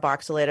ardent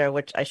decarboxylator,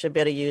 which I should be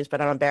able to use, but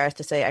I'm embarrassed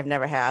to say I've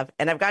never have.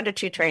 And I've gone to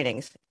 2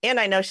 trainings, and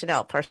I know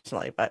Chanel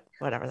personally, but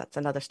whatever, that's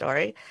another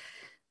story.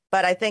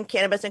 But I think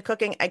cannabis and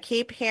cooking, I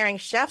keep hearing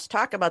chefs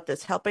talk about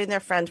this, helping their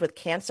friends with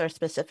cancer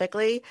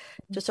specifically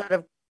to sort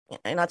of,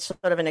 not sort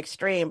of an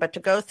extreme, but to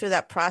go through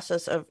that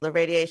process of the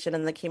radiation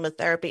and the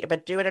chemotherapy,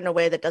 but do it in a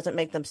way that doesn't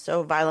make them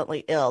so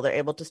violently ill. They're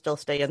able to still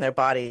stay in their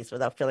bodies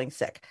without feeling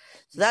sick.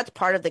 So that's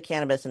part of the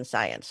cannabis and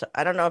science. So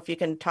I don't know if you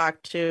can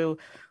talk to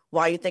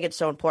why you think it's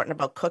so important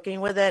about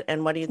cooking with it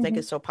and what do you think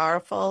is so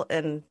powerful.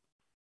 And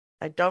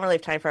I don't really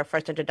have time for a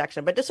first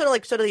introduction, but just sort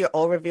of your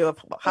overview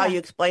of how you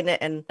explain it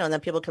and then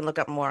people can look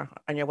up more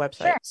on your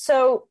website. Sure.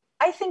 So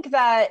I think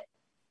that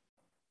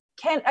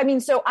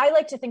So I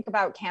like to think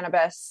about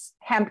cannabis,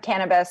 hemp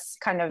cannabis,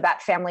 kind of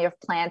that family of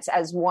plants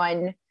as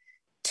one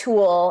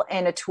tool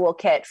in a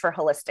toolkit for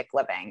holistic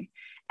living.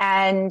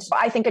 And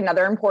I think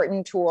another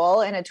important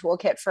tool in a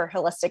toolkit for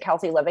holistic,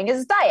 healthy living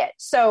is diet.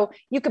 So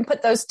you can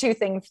put those two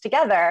things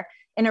together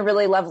in a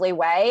really lovely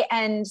way.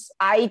 And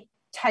I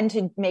tend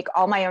to make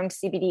all my own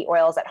CBD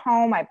oils at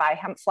home. I buy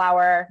hemp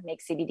flower, make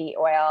CBD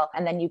oil,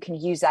 and then you can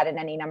use that in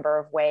any number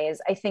of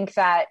ways. I think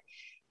that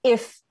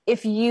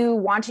if you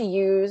want to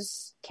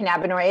use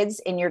cannabinoids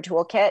in your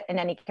toolkit in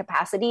any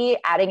capacity,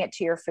 adding it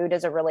to your food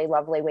is a really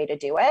lovely way to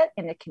do it.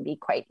 And it can be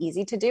quite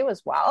easy to do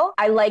as well.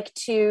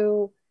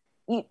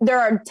 There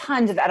are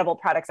tons of edible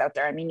products out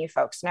there. I mean, you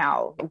folks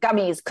know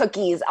gummies,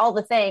 cookies, all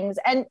the things.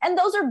 And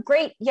those are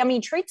great, yummy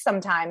treats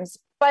sometimes.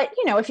 But,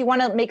 if you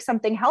want to make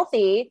something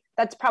healthy,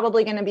 that's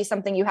probably going to be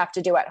something you have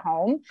to do at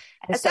home.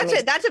 And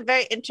that's a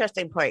very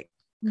interesting point.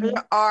 Because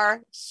there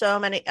are so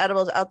many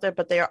edibles out there,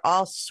 but they are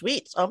all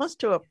sweets,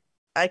 almost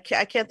I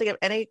can't think of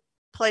any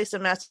place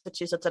in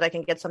Massachusetts that I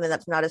can get something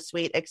that's not as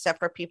sweet, except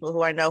for people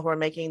who I know who are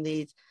making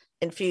these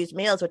infused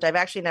meals, which I've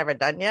actually never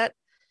done yet.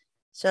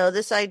 So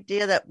this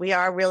idea that we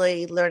are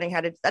really learning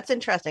that's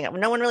interesting.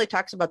 No one really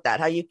talks about that,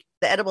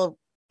 the edible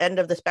end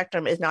of the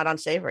spectrum is not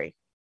unsavory.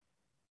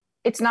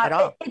 It's not,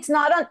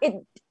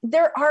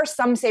 there are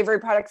some savory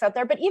products out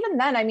there, but even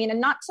then, I mean, and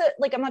not to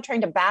I'm not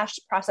trying to bash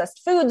processed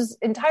foods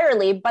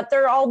entirely, but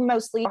they're all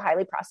mostly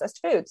highly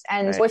processed foods.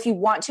 And so if you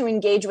want to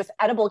engage with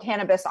edible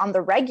cannabis on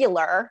the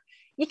regular,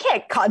 you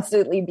can't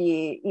constantly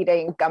be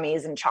eating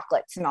gummies and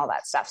chocolates and all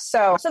that stuff.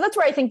 So that's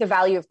where I think the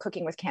value of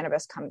cooking with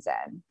cannabis comes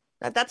in.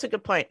 That's a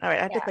good point. All right.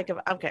 I have to think of,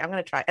 okay, I'm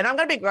going to try. And I'm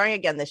going to be growing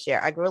again this year.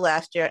 I grew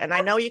last year, and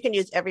I know you can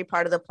use every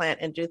part of the plant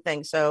and do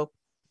things. So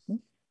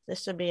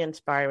this would be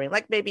inspiring,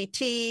 like maybe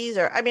teas,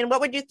 or, I mean, what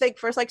would you think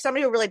first? Like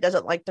somebody who really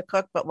doesn't like to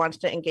cook, but wants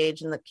to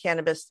engage in the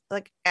cannabis,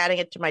 like adding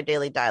it to my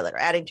daily diet or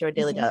adding to a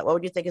daily diet. What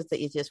would you think is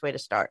the easiest way to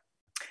start?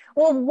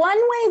 Well, one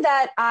way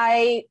that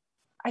I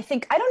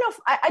think, I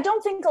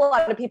don't think a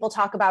lot of people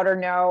talk about or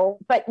know,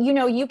 but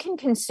you can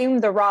consume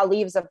the raw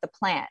leaves of the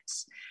plant.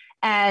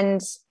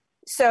 And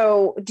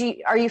so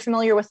are you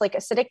familiar with like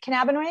acidic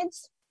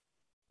cannabinoids?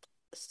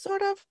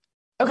 Sort of.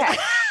 Okay.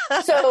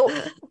 So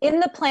in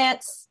the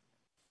plants,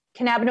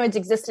 cannabinoids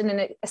exist in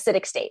an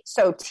acidic state.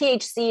 So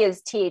THC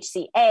is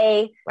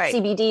THCA, right.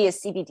 CBD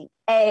is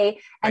CBDA.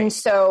 And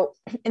so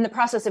in the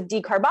process of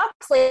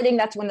decarboxylating,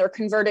 that's when they're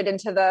converted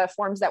into the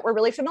forms that we're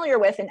really familiar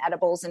with in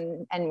edibles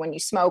and when you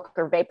smoke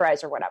or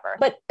vaporize or whatever.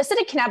 But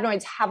acidic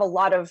cannabinoids have a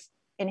lot of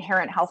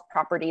inherent health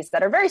properties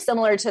that are very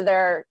similar to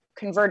their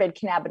converted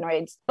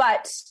cannabinoids,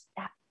 but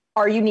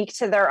are unique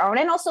to their own.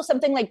 And also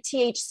something like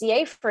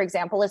THCA, for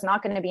example, is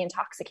not going to be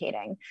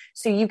intoxicating.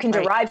 So you can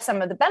derive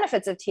some of the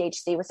benefits of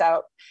THC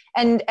without,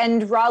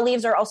 and raw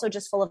leaves are also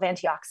just full of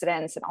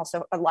antioxidants and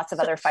also lots of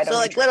other phytonutrients. So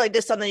like literally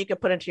just something you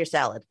could put into your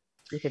salad.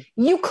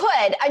 You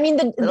could. I mean,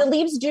 the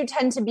leaves do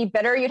tend to be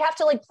bitter. You'd have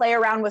to like play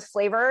around with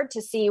flavor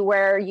to see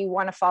where you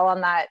want to fall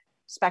on that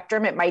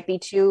spectrum. It might be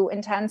too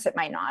intense. It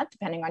might not,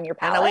 depending on your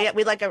palate. I know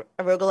we like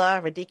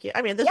arugula, radicchio.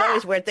 I mean, there's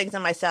always weird things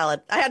in my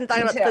salad. I hadn't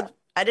thought about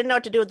I didn't know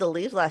what to do with the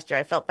leaves last year.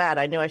 I felt bad.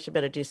 I knew I should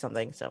better do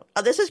something. So,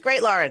 this is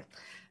great, Lauren.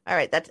 All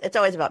right. It's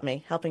always about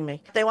me, helping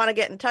me. If they want to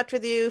get in touch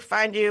with you,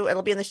 find you,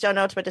 it'll be in the show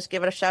notes, but just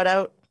give it a shout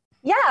out.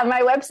 Yeah.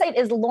 My website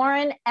is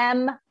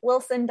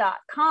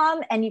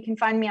laurenmwilson.com, and you can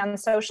find me on the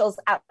socials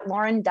at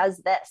Lauren Does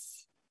This.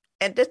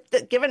 And just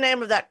give a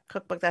name of that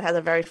cookbook that has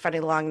a very funny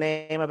long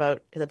name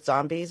about, is it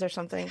zombies or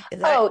something?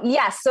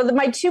 Yes. So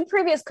my two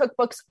previous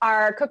cookbooks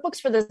are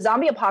cookbooks for the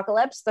zombie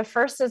apocalypse. The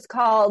first is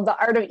called The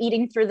Art of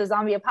Eating Through the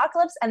Zombie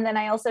Apocalypse. And then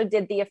I also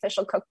did the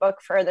official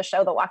cookbook for the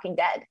show The Walking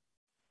Dead.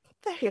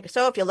 There you go.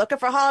 So if you're looking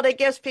for holiday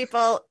gifts,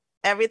 people,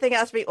 everything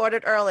has to be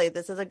ordered early.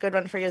 This is a good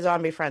one for your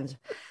zombie friends.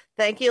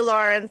 Thank you,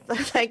 Lauren.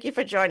 Thank you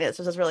for joining us.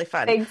 This was really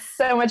fun. Thanks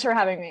so much for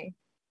having me.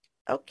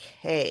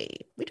 Okay,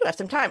 we do have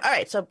some time. All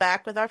right, so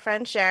back with our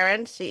friend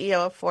Sharon,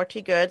 CEO of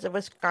 4T Goods of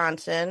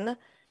Wisconsin.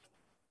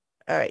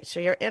 All right,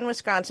 so you're in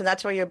Wisconsin.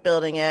 That's where you're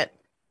building it.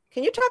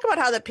 Can you talk about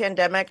how the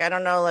pandemic, I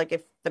don't know, like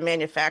if the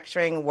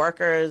manufacturing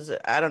workers,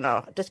 I don't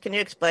know, just can you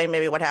explain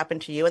maybe what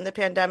happened to you in the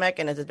pandemic,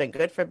 and has it been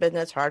good for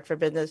business, hard for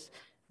business,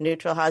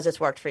 neutral? How's this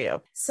worked for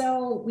you?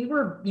 So we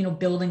were,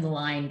 building the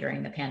line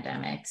during the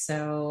pandemic.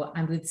 So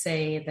I would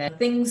say that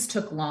things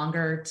took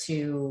longer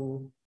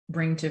to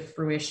bring to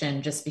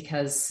fruition just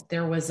because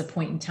there was a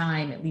point in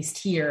time, at least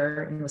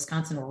here in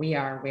Wisconsin where we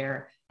are,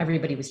 where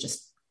everybody was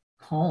just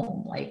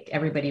home. Like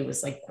everybody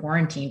was like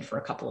quarantined for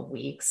a couple of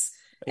weeks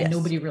and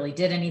nobody really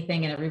did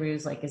anything. And everybody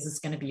was like, is this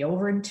going to be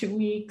over in 2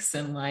 weeks?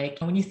 And like,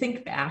 when you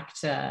think back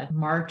to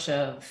March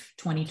of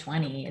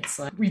 2020, it's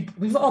like,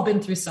 we've all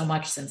been through so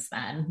much since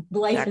then.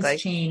 Life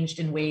has changed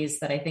in ways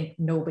that I think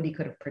nobody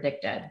could have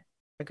predicted.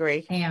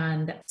 Agree.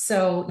 And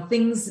so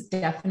things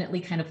definitely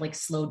kind of like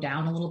slowed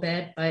down a little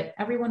bit, but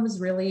everyone was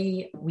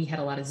we had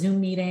a lot of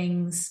Zoom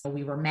meetings.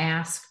 We were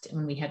masked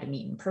when we had to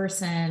meet in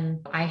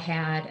person.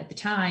 At the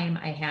time,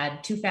 I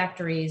had two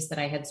factories that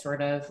I had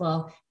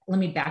let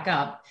me back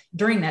up.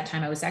 During that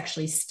time, I was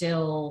actually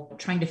still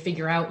trying to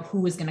figure out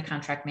who was going to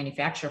contract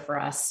manufacture for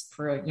us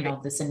for,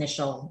 this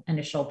initial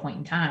point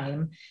in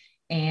time.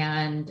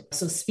 And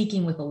so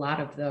speaking with a lot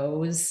of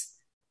those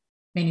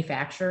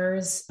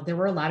manufacturers, there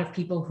were a lot of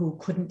people who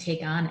couldn't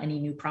take on any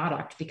new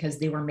product because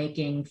they were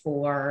making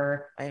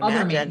for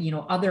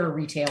other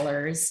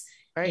retailers.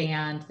 Right.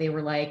 And they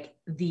were like,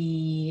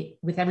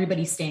 with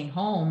everybody staying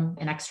home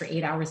an extra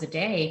 8 hours a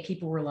day,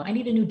 people were like, I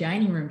need a new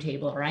dining room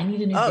table, or I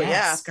need a new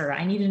desk, or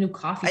I need a new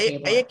coffee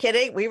table. Are you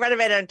kidding? We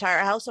renovated an entire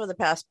house over the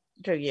past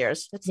 2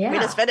 years. We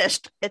just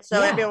finished.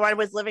 Everyone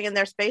was living in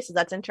their spaces.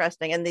 That's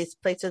interesting. And these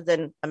places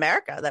in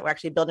America that were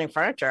actually building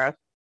furniture.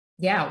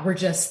 Yeah, we're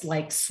just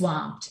like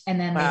swamped. And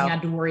then they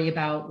had to worry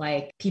about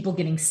like people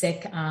getting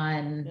sick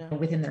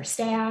within their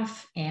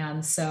staff.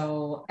 And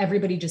so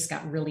everybody just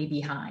got really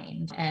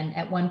behind. And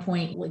at one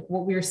point, like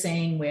what we were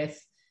saying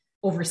with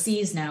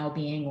overseas now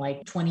being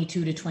like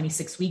 22 to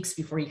 26 weeks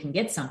before you can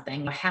get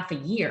something, half a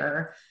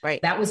year,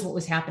 right? That was what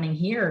was happening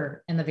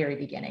here in the very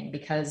beginning,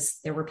 because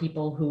there were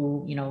people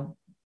who,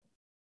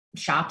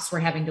 shops were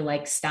having to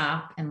like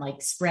stop and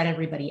like spread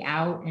everybody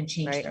out and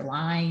change their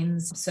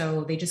lines.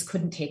 So they just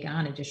couldn't take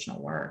on additional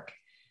work.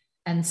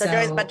 And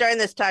but during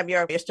this time,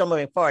 you're still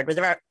moving forward. Was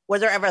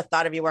there ever a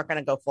thought of you weren't going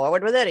to go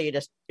forward with it, or you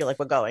just feel like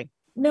we're going?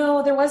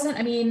 No, there wasn't.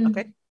 I mean,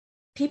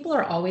 people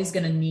are always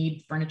going to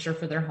need furniture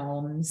for their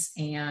homes.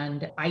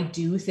 And I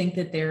do think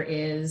that there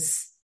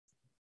is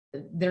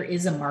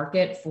a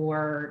market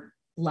for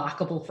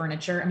lockable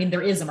furniture. I mean,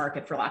 there is a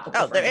market for lockable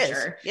furniture.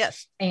 There is.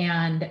 Yes.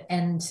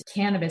 And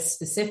cannabis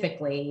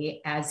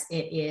specifically, as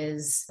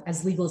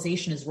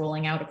legalization is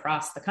rolling out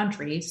across the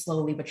country,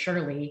 slowly but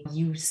surely,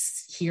 you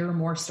hear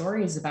more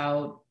stories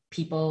about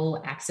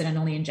people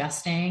accidentally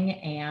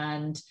ingesting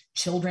and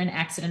children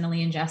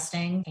accidentally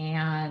ingesting.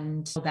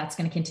 And that's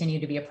going to continue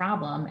to be a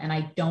problem. And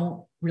I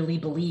don't really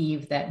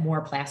believe that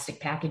more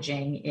plastic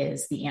packaging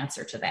is the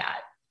answer to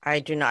that. I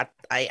do not.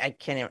 I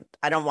can't even.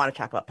 I don't want to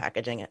talk about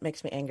packaging. It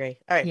makes me angry.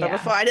 All right, but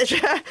before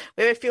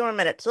we have a few more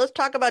minutes. So let's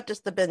talk about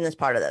just the business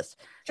part of this.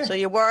 Sure. So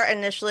you were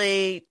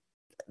initially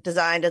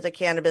designed as a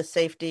cannabis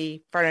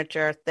safety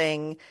furniture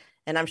thing,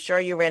 and I'm sure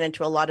you ran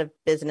into a lot of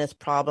business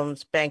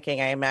problems, banking,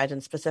 I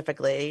imagine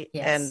specifically,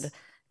 and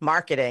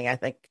marketing.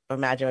 I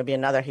imagine would be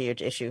another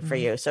huge issue for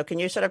you. So can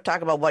you sort of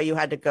talk about what you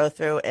had to go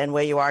through and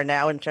where you are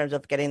now in terms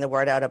of getting the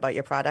word out about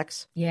your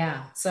products?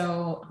 Yeah.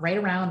 So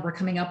we're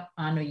coming up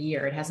on a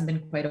year. It hasn't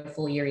been quite a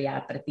full year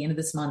yet, but at the end of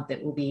this month,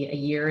 it will be a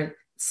year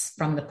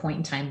from the point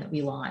in time that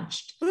we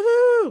launched.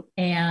 Woo-hoo!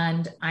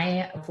 And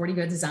 40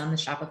 Goods is on the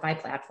Shopify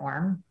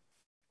platform.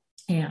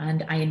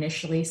 And I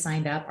initially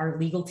signed up. Our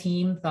legal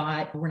team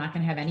thought we're not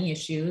going to have any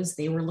issues.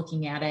 They were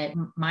looking at it.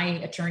 My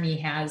attorney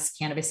has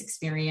cannabis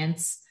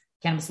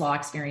law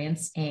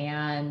experience.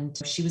 And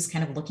she was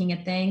kind of looking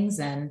at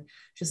things, and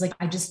she was like,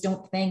 I just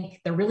don't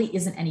think there really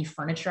isn't any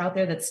furniture out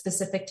there that's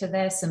specific to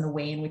this and the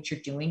way in which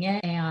you're doing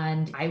it.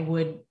 And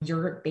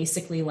you're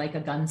basically like a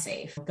gun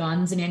safe.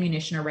 Guns and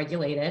ammunition are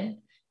regulated,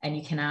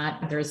 and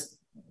there's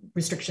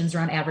restrictions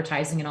around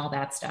advertising and all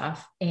that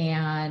stuff.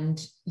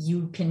 And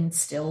you can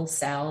still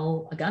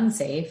sell a gun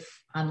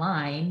safe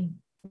online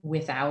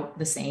without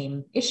the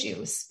same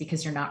issues,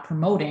 because you're not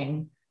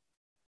promoting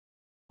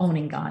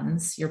owning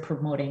guns, you're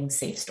promoting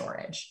safe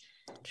storage.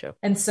 True.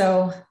 And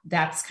so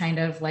that's kind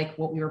of like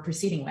what we were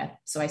proceeding with.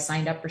 So I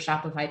signed up for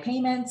Shopify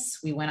payments.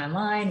 We went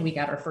online, we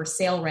got our first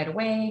sale right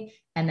away,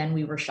 and then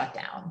we were shut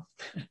down.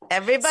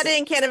 Everybody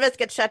in cannabis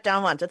gets shut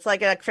down once. It's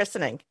like a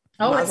christening.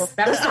 Oh,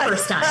 that was the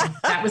first time.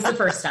 That was the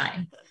first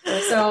time.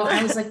 So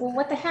I was like, well,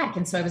 what the heck?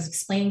 And so I was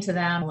explaining to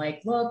them,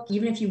 like, look,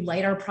 even if you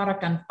light our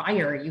product on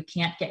fire, you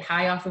can't get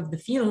high off of the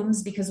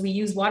fumes because we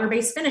use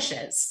water-based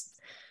finishes.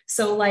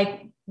 So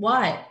like,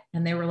 what?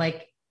 And they were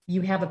like,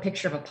 you have a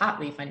picture of a pot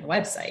leaf on your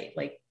website.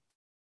 Like,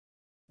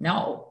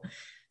 no.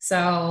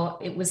 So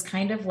it was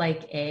kind of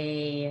like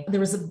there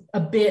was a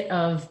bit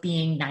of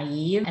being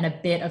naive and a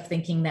bit of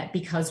thinking that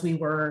because we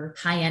were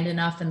high end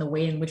enough, and the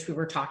way in which we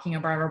were talking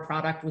about our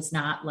product was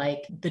not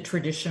like the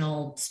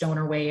traditional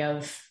stoner way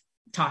of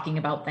talking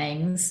about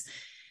things.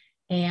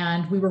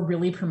 And we were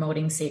really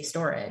promoting safe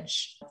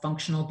storage,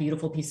 functional,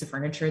 beautiful piece of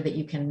furniture that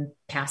you can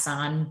pass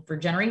on for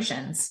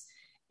generations.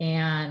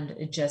 And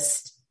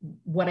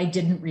what I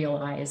didn't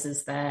realize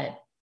is that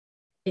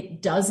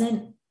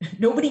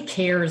nobody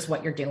cares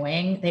what you're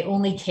doing. They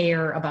only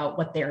care about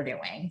what they're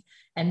doing.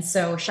 And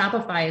so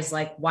Shopify is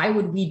like, why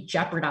would we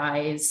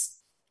jeopardize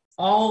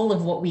all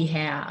of what we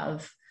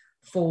have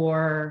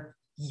for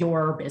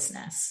your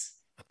business?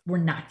 We're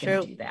not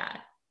going to do that.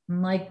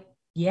 I'm like,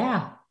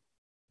 yeah,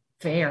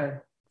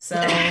 fair. So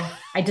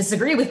I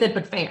disagree with it,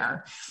 but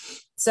fair.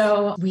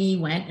 So we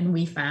went and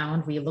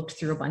we looked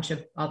through a bunch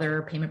of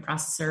other payment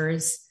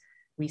processors.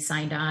 We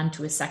signed on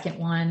to a second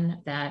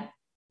one that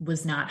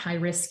was not high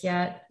risk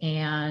yet.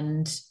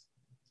 And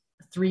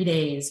 3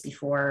 days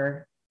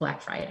before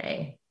Black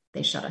Friday,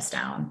 they shut us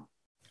down.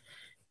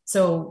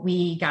 So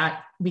we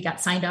got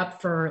signed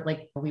up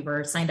we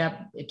were signed up.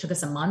 It took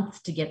us a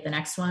month to get the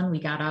next one. We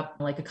got up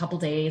like a couple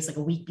days, like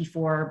a week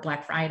before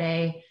Black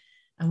Friday.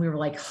 And we were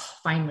like, oh,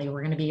 finally,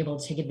 we're going to be able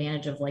to take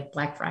advantage of like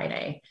Black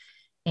Friday.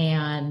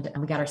 And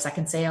we got our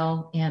second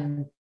sale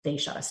and they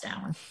shut us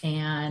down.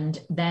 And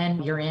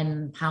then you're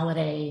in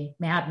holiday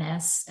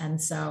madness.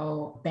 And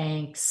so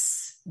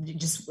banks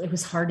it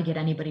was hard to get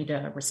anybody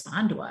to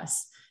respond to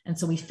us. And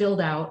so we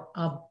filled out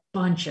a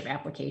bunch of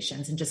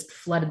applications and just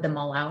flooded them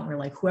all out. And we're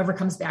like, whoever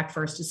comes back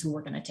first is who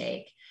we're going to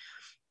take.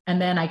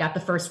 And then I got the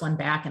first one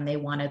back and they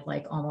wanted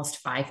like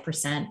almost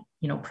 5%,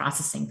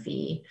 processing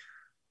fee,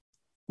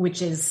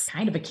 which is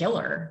kind of a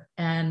killer.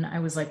 And I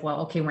was like,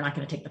 well, okay, we're not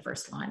going to take the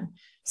first one.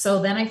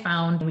 So then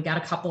we got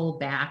a couple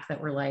back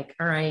that were like,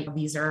 all right,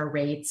 these are our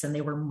rates. And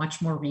they were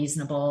much more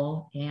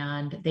reasonable.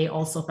 And they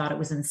also thought it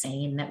was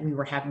insane that we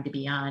were having to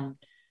be on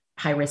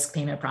high risk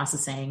payment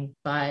processing,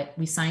 but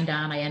we signed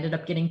on. I ended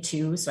up getting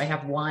 2. So I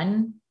have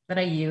one that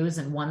I use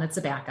and one that's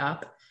a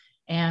backup.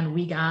 And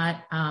we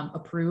got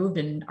approved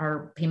and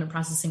our payment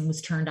processing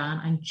was turned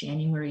on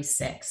January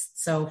 6th.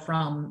 So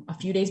from a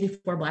few days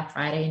before Black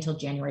Friday until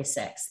January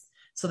 6th.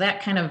 So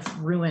that kind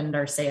of ruined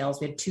our sales.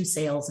 We had 2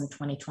 sales in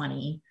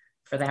 2020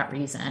 for that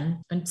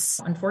reason. It's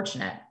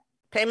unfortunate.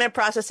 Payment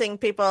processing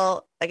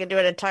people, I can do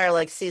an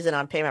entire season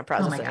on payment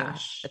processing. Oh my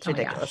gosh. It's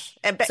ridiculous.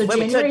 And so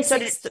January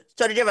 6th,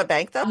 so did you have a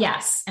bank though?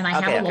 Yes. And I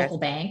have a local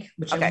bank,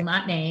 which I will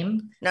not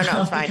name. No,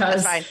 it's fine.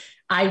 Because that's fine.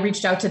 I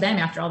reached out to them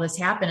after all this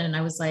happened and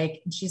I was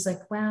like, and she's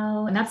like,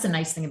 well, and that's the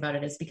nice thing about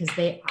it is because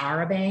they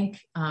are a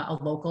bank, a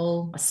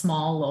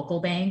small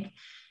local bank.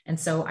 And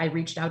so I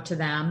reached out to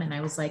them and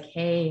I was like,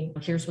 hey,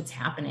 here's what's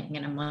happening.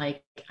 And I'm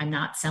like, I'm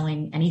not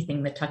selling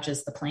anything that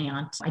touches the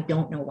plant. I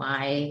don't know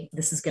why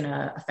this is going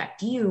to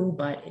affect you,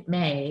 but it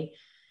may.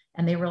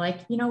 And they were like,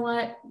 you know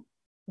what?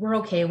 We're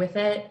okay with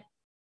it.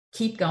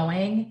 Keep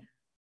going.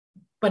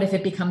 But if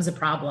it becomes a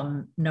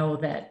problem, know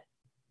that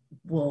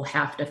we'll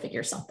have to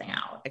figure something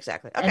out.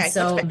 Exactly. Okay. And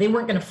so they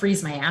weren't going to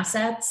freeze my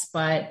assets,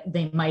 but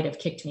they might have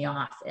kicked me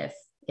off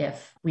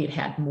if we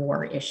had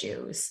more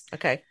issues.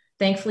 Okay.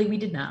 Thankfully, we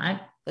did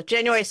not. But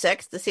January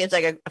 6th, this seems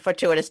like a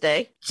fortuitous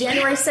day.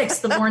 January 6th,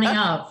 the morning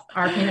of,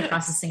 our payment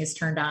processing is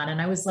turned on. And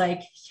I was like,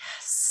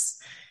 yes.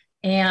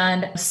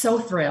 And so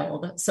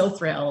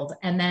thrilled.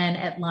 And then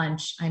at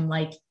lunch, I'm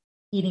like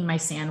eating my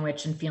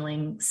sandwich and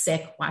feeling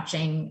sick,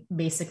 watching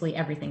basically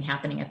everything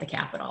happening at the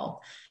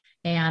Capitol.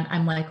 And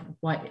I'm like,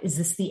 what, is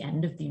this the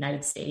end of the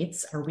United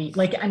States? Are we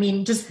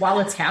just while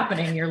it's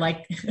happening, you're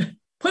like,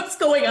 what's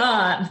going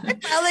on?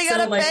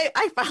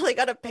 I finally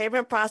got a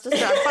payment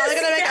processor.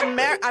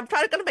 I'm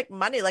probably going to make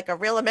money like a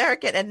real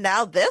American. And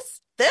now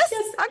this, yes,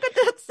 I'm going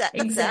to upset.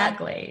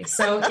 Exactly.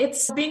 So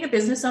it's being a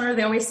business owner.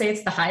 They always say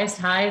it's the highest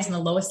highs and the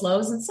lowest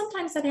lows. And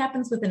sometimes that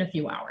happens within a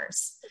few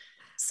hours.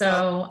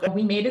 So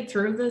we made it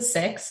through the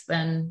 6th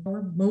and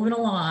we're moving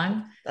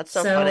along. That's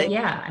so funny.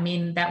 Yeah,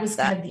 that was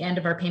kind of the end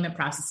of our payment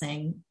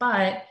processing,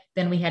 but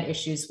then we had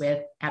issues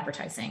with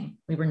advertising.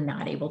 We were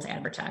not able to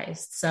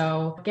advertise.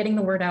 So getting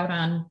the word out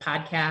on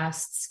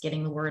podcasts,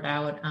 getting the word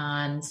out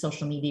on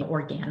social media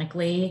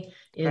organically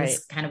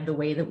is kind of the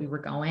way that we were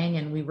going.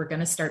 And we were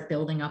going to start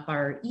building up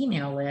our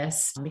email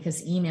list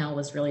because email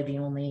was really the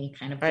only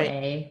kind of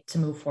way to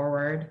move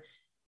forward.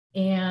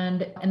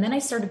 And then I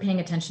started paying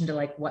attention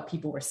to what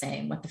people were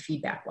saying, what the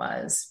feedback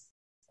was.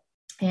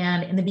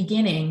 And in the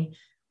beginning,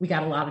 we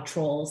got a lot of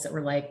trolls that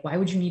were like, why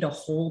would you need a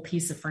whole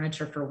piece of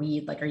furniture for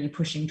weed? Are you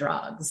pushing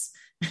drugs?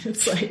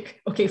 It's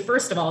like, okay,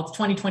 first of all, it's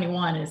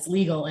 2021 and it's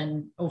legal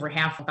in about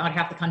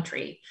half the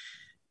country.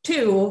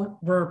 2,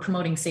 we're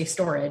promoting safe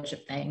storage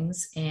of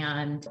things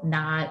and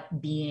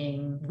not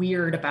being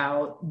weird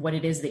about what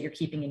it is that you're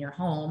keeping in your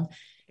home.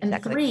 And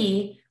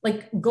exactly.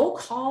 3, go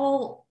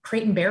call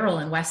Crate and Barrel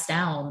in West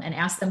Elm and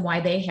ask them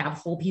why they have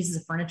whole pieces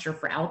of furniture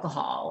for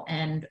alcohol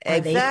and are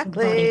they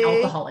promoting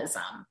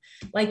alcoholism?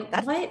 What?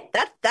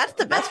 That's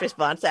the best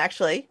response,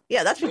 actually.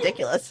 Yeah, that's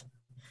ridiculous.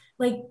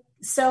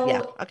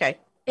 Yeah, okay.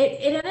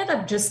 It ended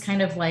up just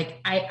kind of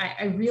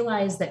I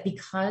realized that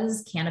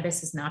because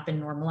cannabis has not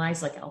been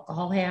normalized like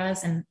alcohol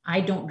has, and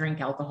I don't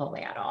drink alcohol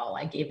at all.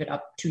 I gave it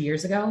up 3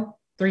 years ago,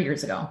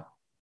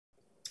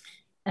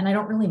 and I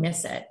don't really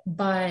miss it.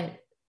 But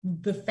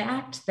the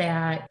fact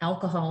that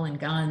alcohol and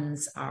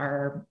guns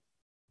are,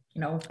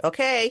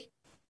 okay,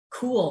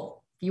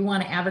 cool. If you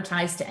want to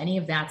advertise to any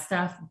of that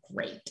stuff,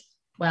 great.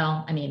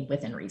 Well,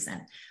 within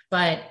reason,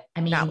 but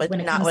when it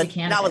comes to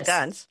cannabis, not with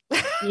guns.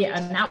 Yeah,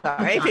 not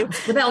with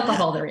guns. With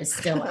alcohol, there is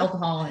still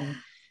alcohol and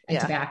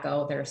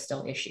tobacco. There are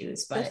still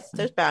issues, but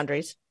there's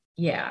boundaries.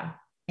 Yeah.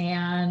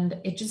 And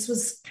it just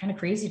was kind of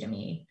crazy to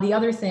me. The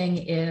other thing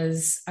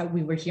is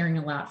we were hearing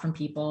a lot from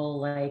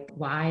people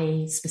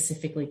why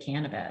specifically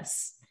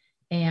cannabis?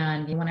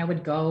 And when I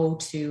would go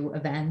to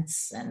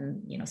events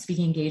and,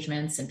 speaking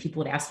engagements and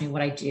people would ask me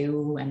what I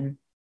do. And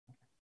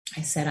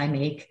I said, I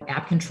make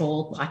app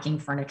controlled locking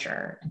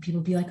furniture. And people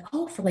would be like,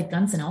 oh, for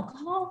guns and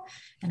alcohol?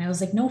 And I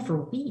was like, no,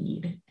 for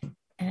weed. And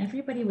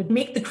everybody would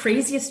make the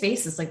craziest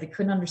faces, they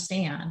couldn't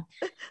understand.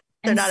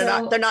 They're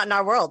not in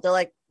our world. They're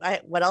like,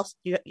 what else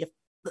do you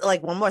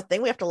like one more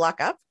thing we have to lock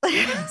up.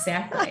 Yeah,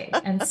 exactly.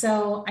 And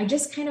so I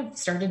just kind of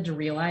started to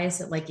realize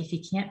that like, if you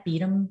can't beat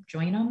them,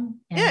 join them.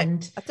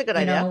 And, that's a good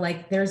idea.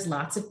 like there's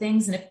lots of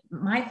things. And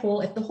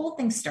if the whole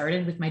thing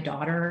started with my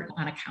daughter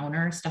on a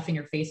counter, stuffing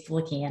her face full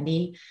of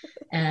candy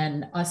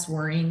and us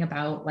worrying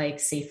about like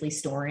safely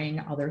storing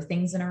other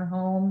things in our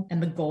home.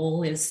 And the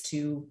goal is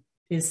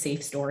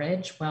safe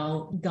storage.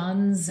 Well,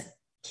 guns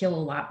kill a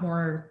lot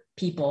more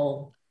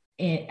people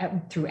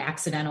through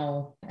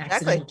accidental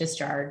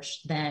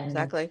discharge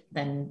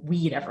than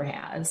weed ever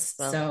has.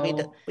 Well,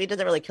 so weed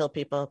doesn't really kill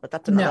people, but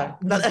that's another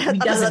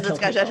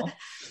discussion.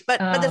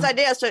 But this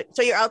idea,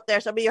 so you're out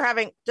there. So you're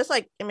having, just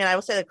like, I mean, I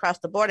would say across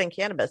the board in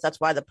cannabis, that's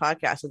why the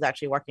podcast is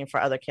actually working for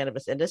other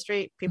cannabis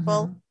industry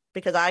people,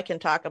 because I can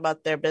talk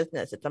about their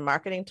business. It's a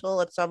marketing tool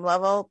at some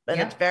level,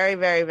 and it's very,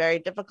 very, very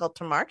difficult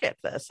to market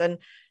this. And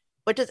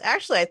which is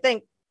actually, I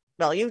think,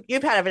 well,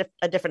 you've had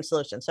a different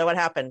solution. So what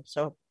happened?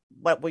 So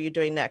what were you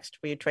doing next?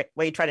 Were you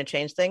trying to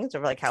change things,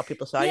 or like how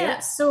people saw you? Yeah.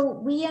 So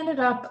we ended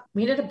up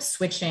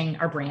switching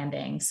our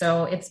branding.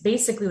 So it's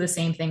basically the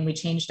same thing. We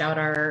changed out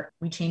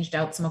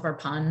some of our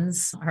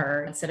puns.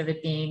 Instead of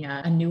it being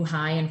a new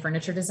high in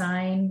furniture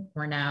design,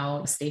 we're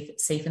now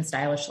safe and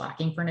stylish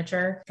locking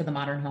furniture for the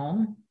modern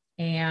home.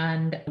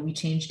 And we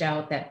changed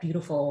out that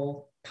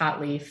beautiful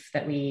pot leaf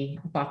that we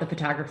bought the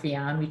photography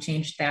on. We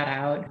changed that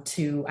out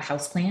to a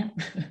houseplant.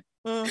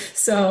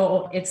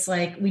 So it's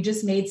like, we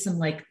just made some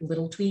like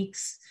little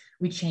tweaks.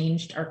 We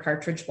changed our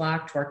cartridge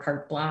block to our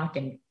cart block,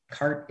 and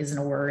cart isn't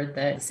a word,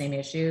 that the same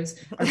issues.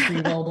 Our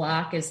pre-roll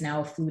block is now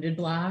a fluted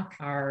block.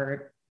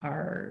 Our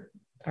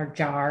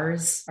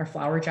jars, our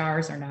flower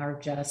jars are now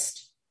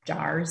just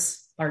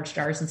jars, large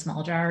jars and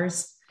small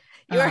jars.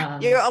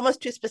 You're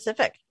almost too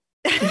specific.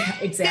 Yeah,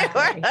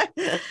 exactly.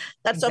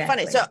 That's so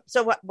funny.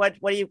 So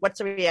what's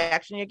the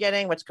reaction you're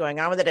getting? What's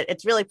going on with it?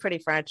 It's really pretty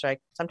French. Like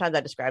sometimes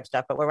I describe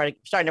stuff, but we're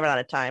starting to run out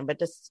of time. But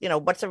just,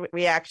 what's the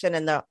reaction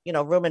in the,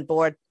 room and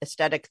board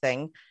aesthetic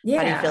thing? Yeah.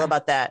 How do you feel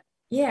about that?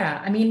 Yeah.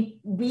 I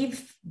mean,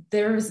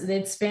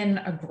 it's been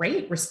a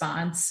great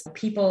response.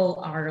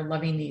 People are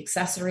loving the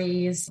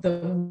accessories.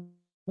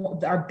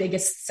 Our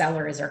biggest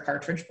seller is our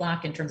cartridge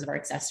block in terms of our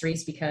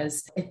accessories,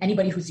 because if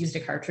anybody who's used a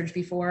cartridge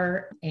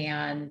before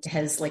and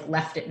has like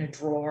left it in a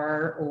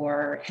drawer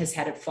or has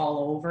had it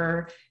fall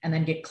over and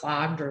then get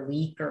clogged or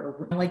leak,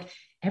 or like,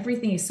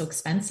 everything is so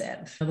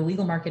expensive. The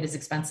legal market is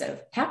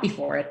expensive. Happy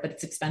for it, but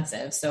it's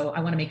expensive. So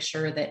I want to make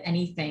sure that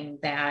anything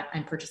that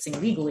I'm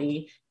purchasing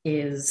legally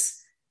is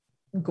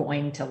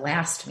going to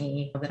last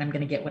me, that I'm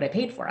going to get what I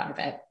paid for out of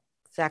it.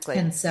 Exactly.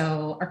 And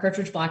so our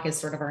cartridge block is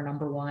sort of our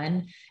number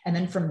one. And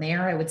then from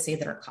there, I would say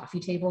that our coffee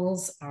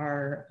tables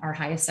are our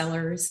highest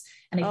sellers.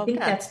 And I think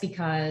that's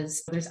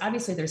because there's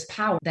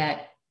power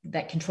that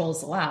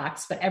controls the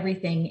locks, but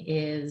everything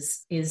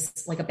is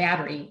like a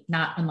battery,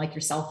 not unlike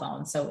your cell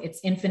phone. So it's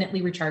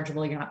infinitely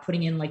rechargeable. You're not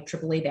putting in like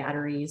AAA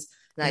batteries.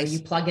 Nice.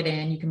 You plug it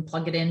in, you can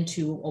plug it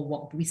into a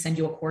wall. We send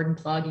you a cord and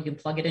plug, you can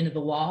plug it into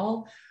the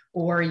wall,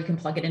 or you can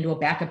plug it into a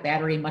backup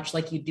battery, much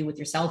like you do with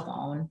your cell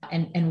phone,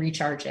 and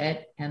recharge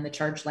it. And the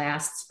charge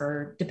lasts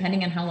for,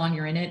 depending on how long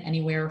you're in it,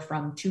 anywhere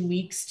from 2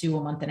 weeks to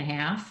a month and a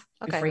half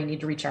before you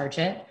need to recharge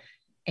it.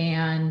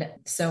 And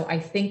so I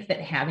think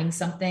that having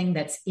something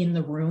that's in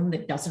the room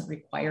that doesn't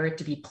require it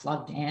to be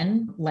plugged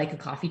in, like a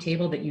coffee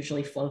table that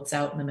usually floats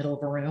out in the middle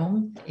of a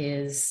room,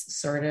 is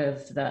sort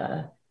of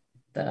the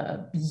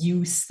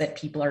use that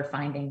people are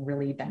finding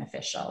really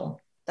beneficial.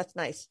 That's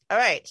nice. All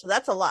right. So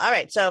that's a lot. All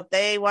right. So if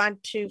they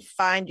want to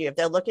find you, if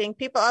they're looking,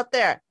 people out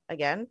there,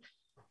 again,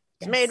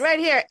 it's made right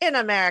here in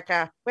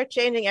America. We're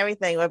changing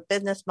everything. We're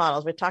business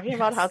models. We're talking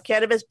about how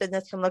cannabis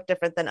business can look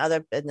different than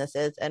other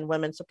businesses, and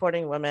women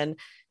supporting women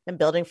and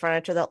building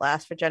furniture that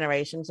lasts for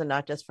generations and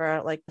not just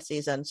for like a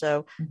season.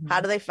 So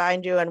how do they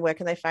find you, and where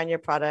can they find your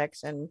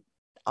products and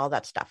all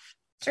that stuff?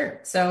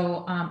 Sure.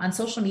 So on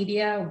social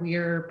media,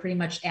 we're pretty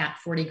much at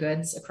 40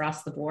 Goods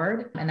across the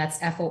board, and that's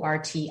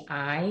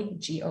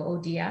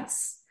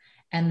FORTIGOODS.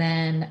 And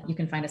then you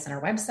can find us on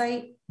our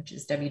website, which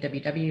is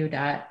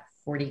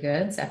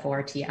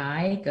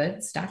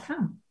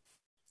www.40goods.com.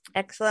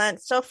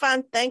 Excellent. So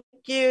fun. Thank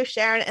you,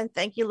 Sharon. And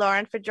thank you,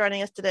 Lauren, for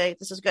joining us today.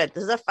 This is good.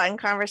 This is a fun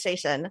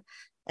conversation.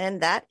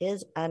 And that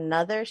is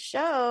another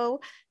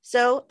show.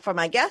 So for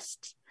my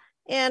guest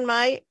and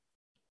my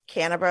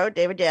Cannabro,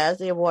 David Diaz,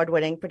 the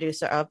award-winning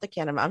producer of the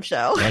Canamom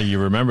Show. Yeah, you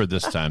remembered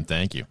this time.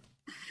 Thank you.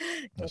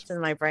 It's in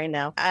my brain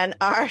now. And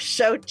our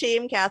show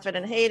team, Catherine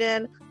and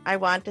Hayden, I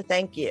want to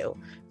thank you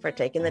for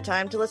taking the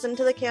time to listen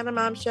to the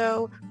Canamom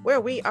Show,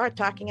 where we are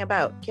talking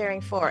about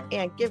caring for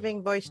and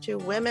giving voice to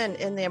women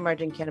in the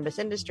emerging cannabis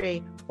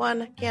industry,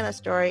 one canna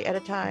story at a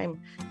time.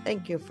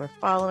 Thank you for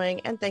following,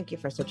 and thank you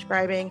for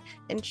subscribing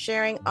and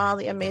sharing all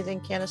the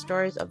amazing canna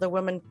stories of the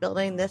women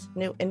building this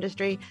new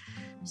industry,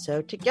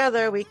 so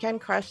together we can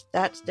crush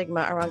that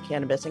stigma around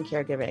cannabis and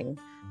caregiving.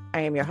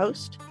 I am your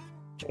host,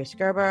 Joyce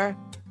Gerber.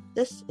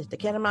 This is the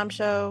Canamom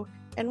Show,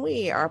 and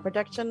we are a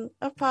production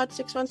of Pod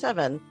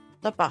 617,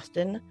 the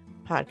Boston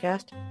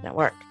Podcast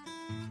Network.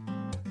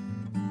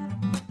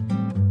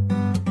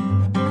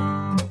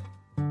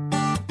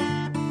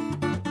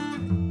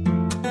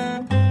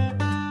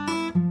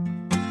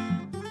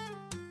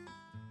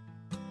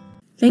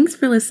 Thanks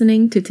for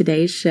listening to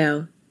today's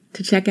show.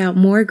 To check out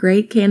more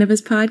great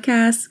cannabis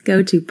podcasts,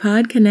 go to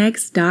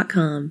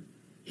podconnects.com.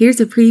 Here's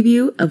a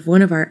preview of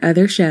one of our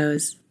other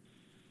shows.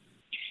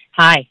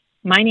 Hi,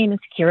 my name is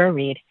Kira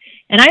Reed,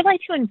 and I'd like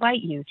to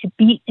invite you to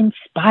be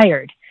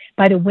inspired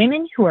by the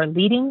women who are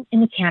leading in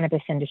the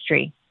cannabis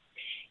industry.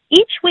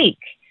 Each week,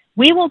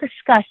 we will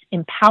discuss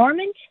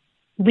empowerment,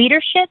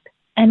 leadership,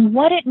 and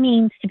what it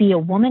means to be a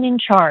woman in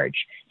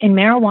charge in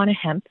marijuana,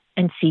 hemp,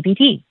 and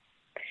CBD.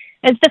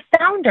 As the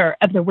founder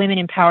of the Women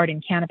Empowered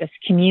in Cannabis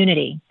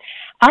community,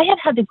 I have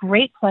had the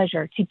great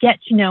pleasure to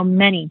get to know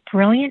many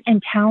brilliant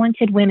and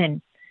talented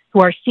women who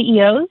are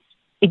CEOs,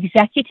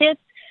 executives,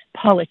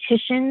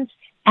 politicians,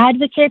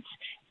 advocates,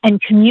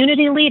 and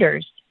community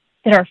leaders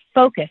that are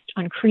focused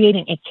on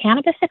creating a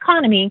cannabis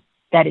economy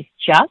that is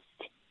just,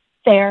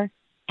 fair,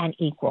 and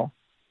equal.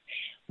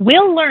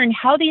 We'll learn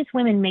how these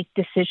women make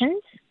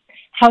decisions,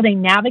 how they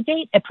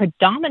navigate a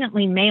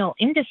predominantly male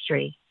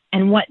industry,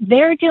 and what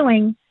they're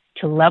doing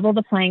to level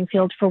the playing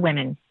field for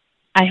women.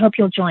 I hope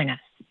you'll join us.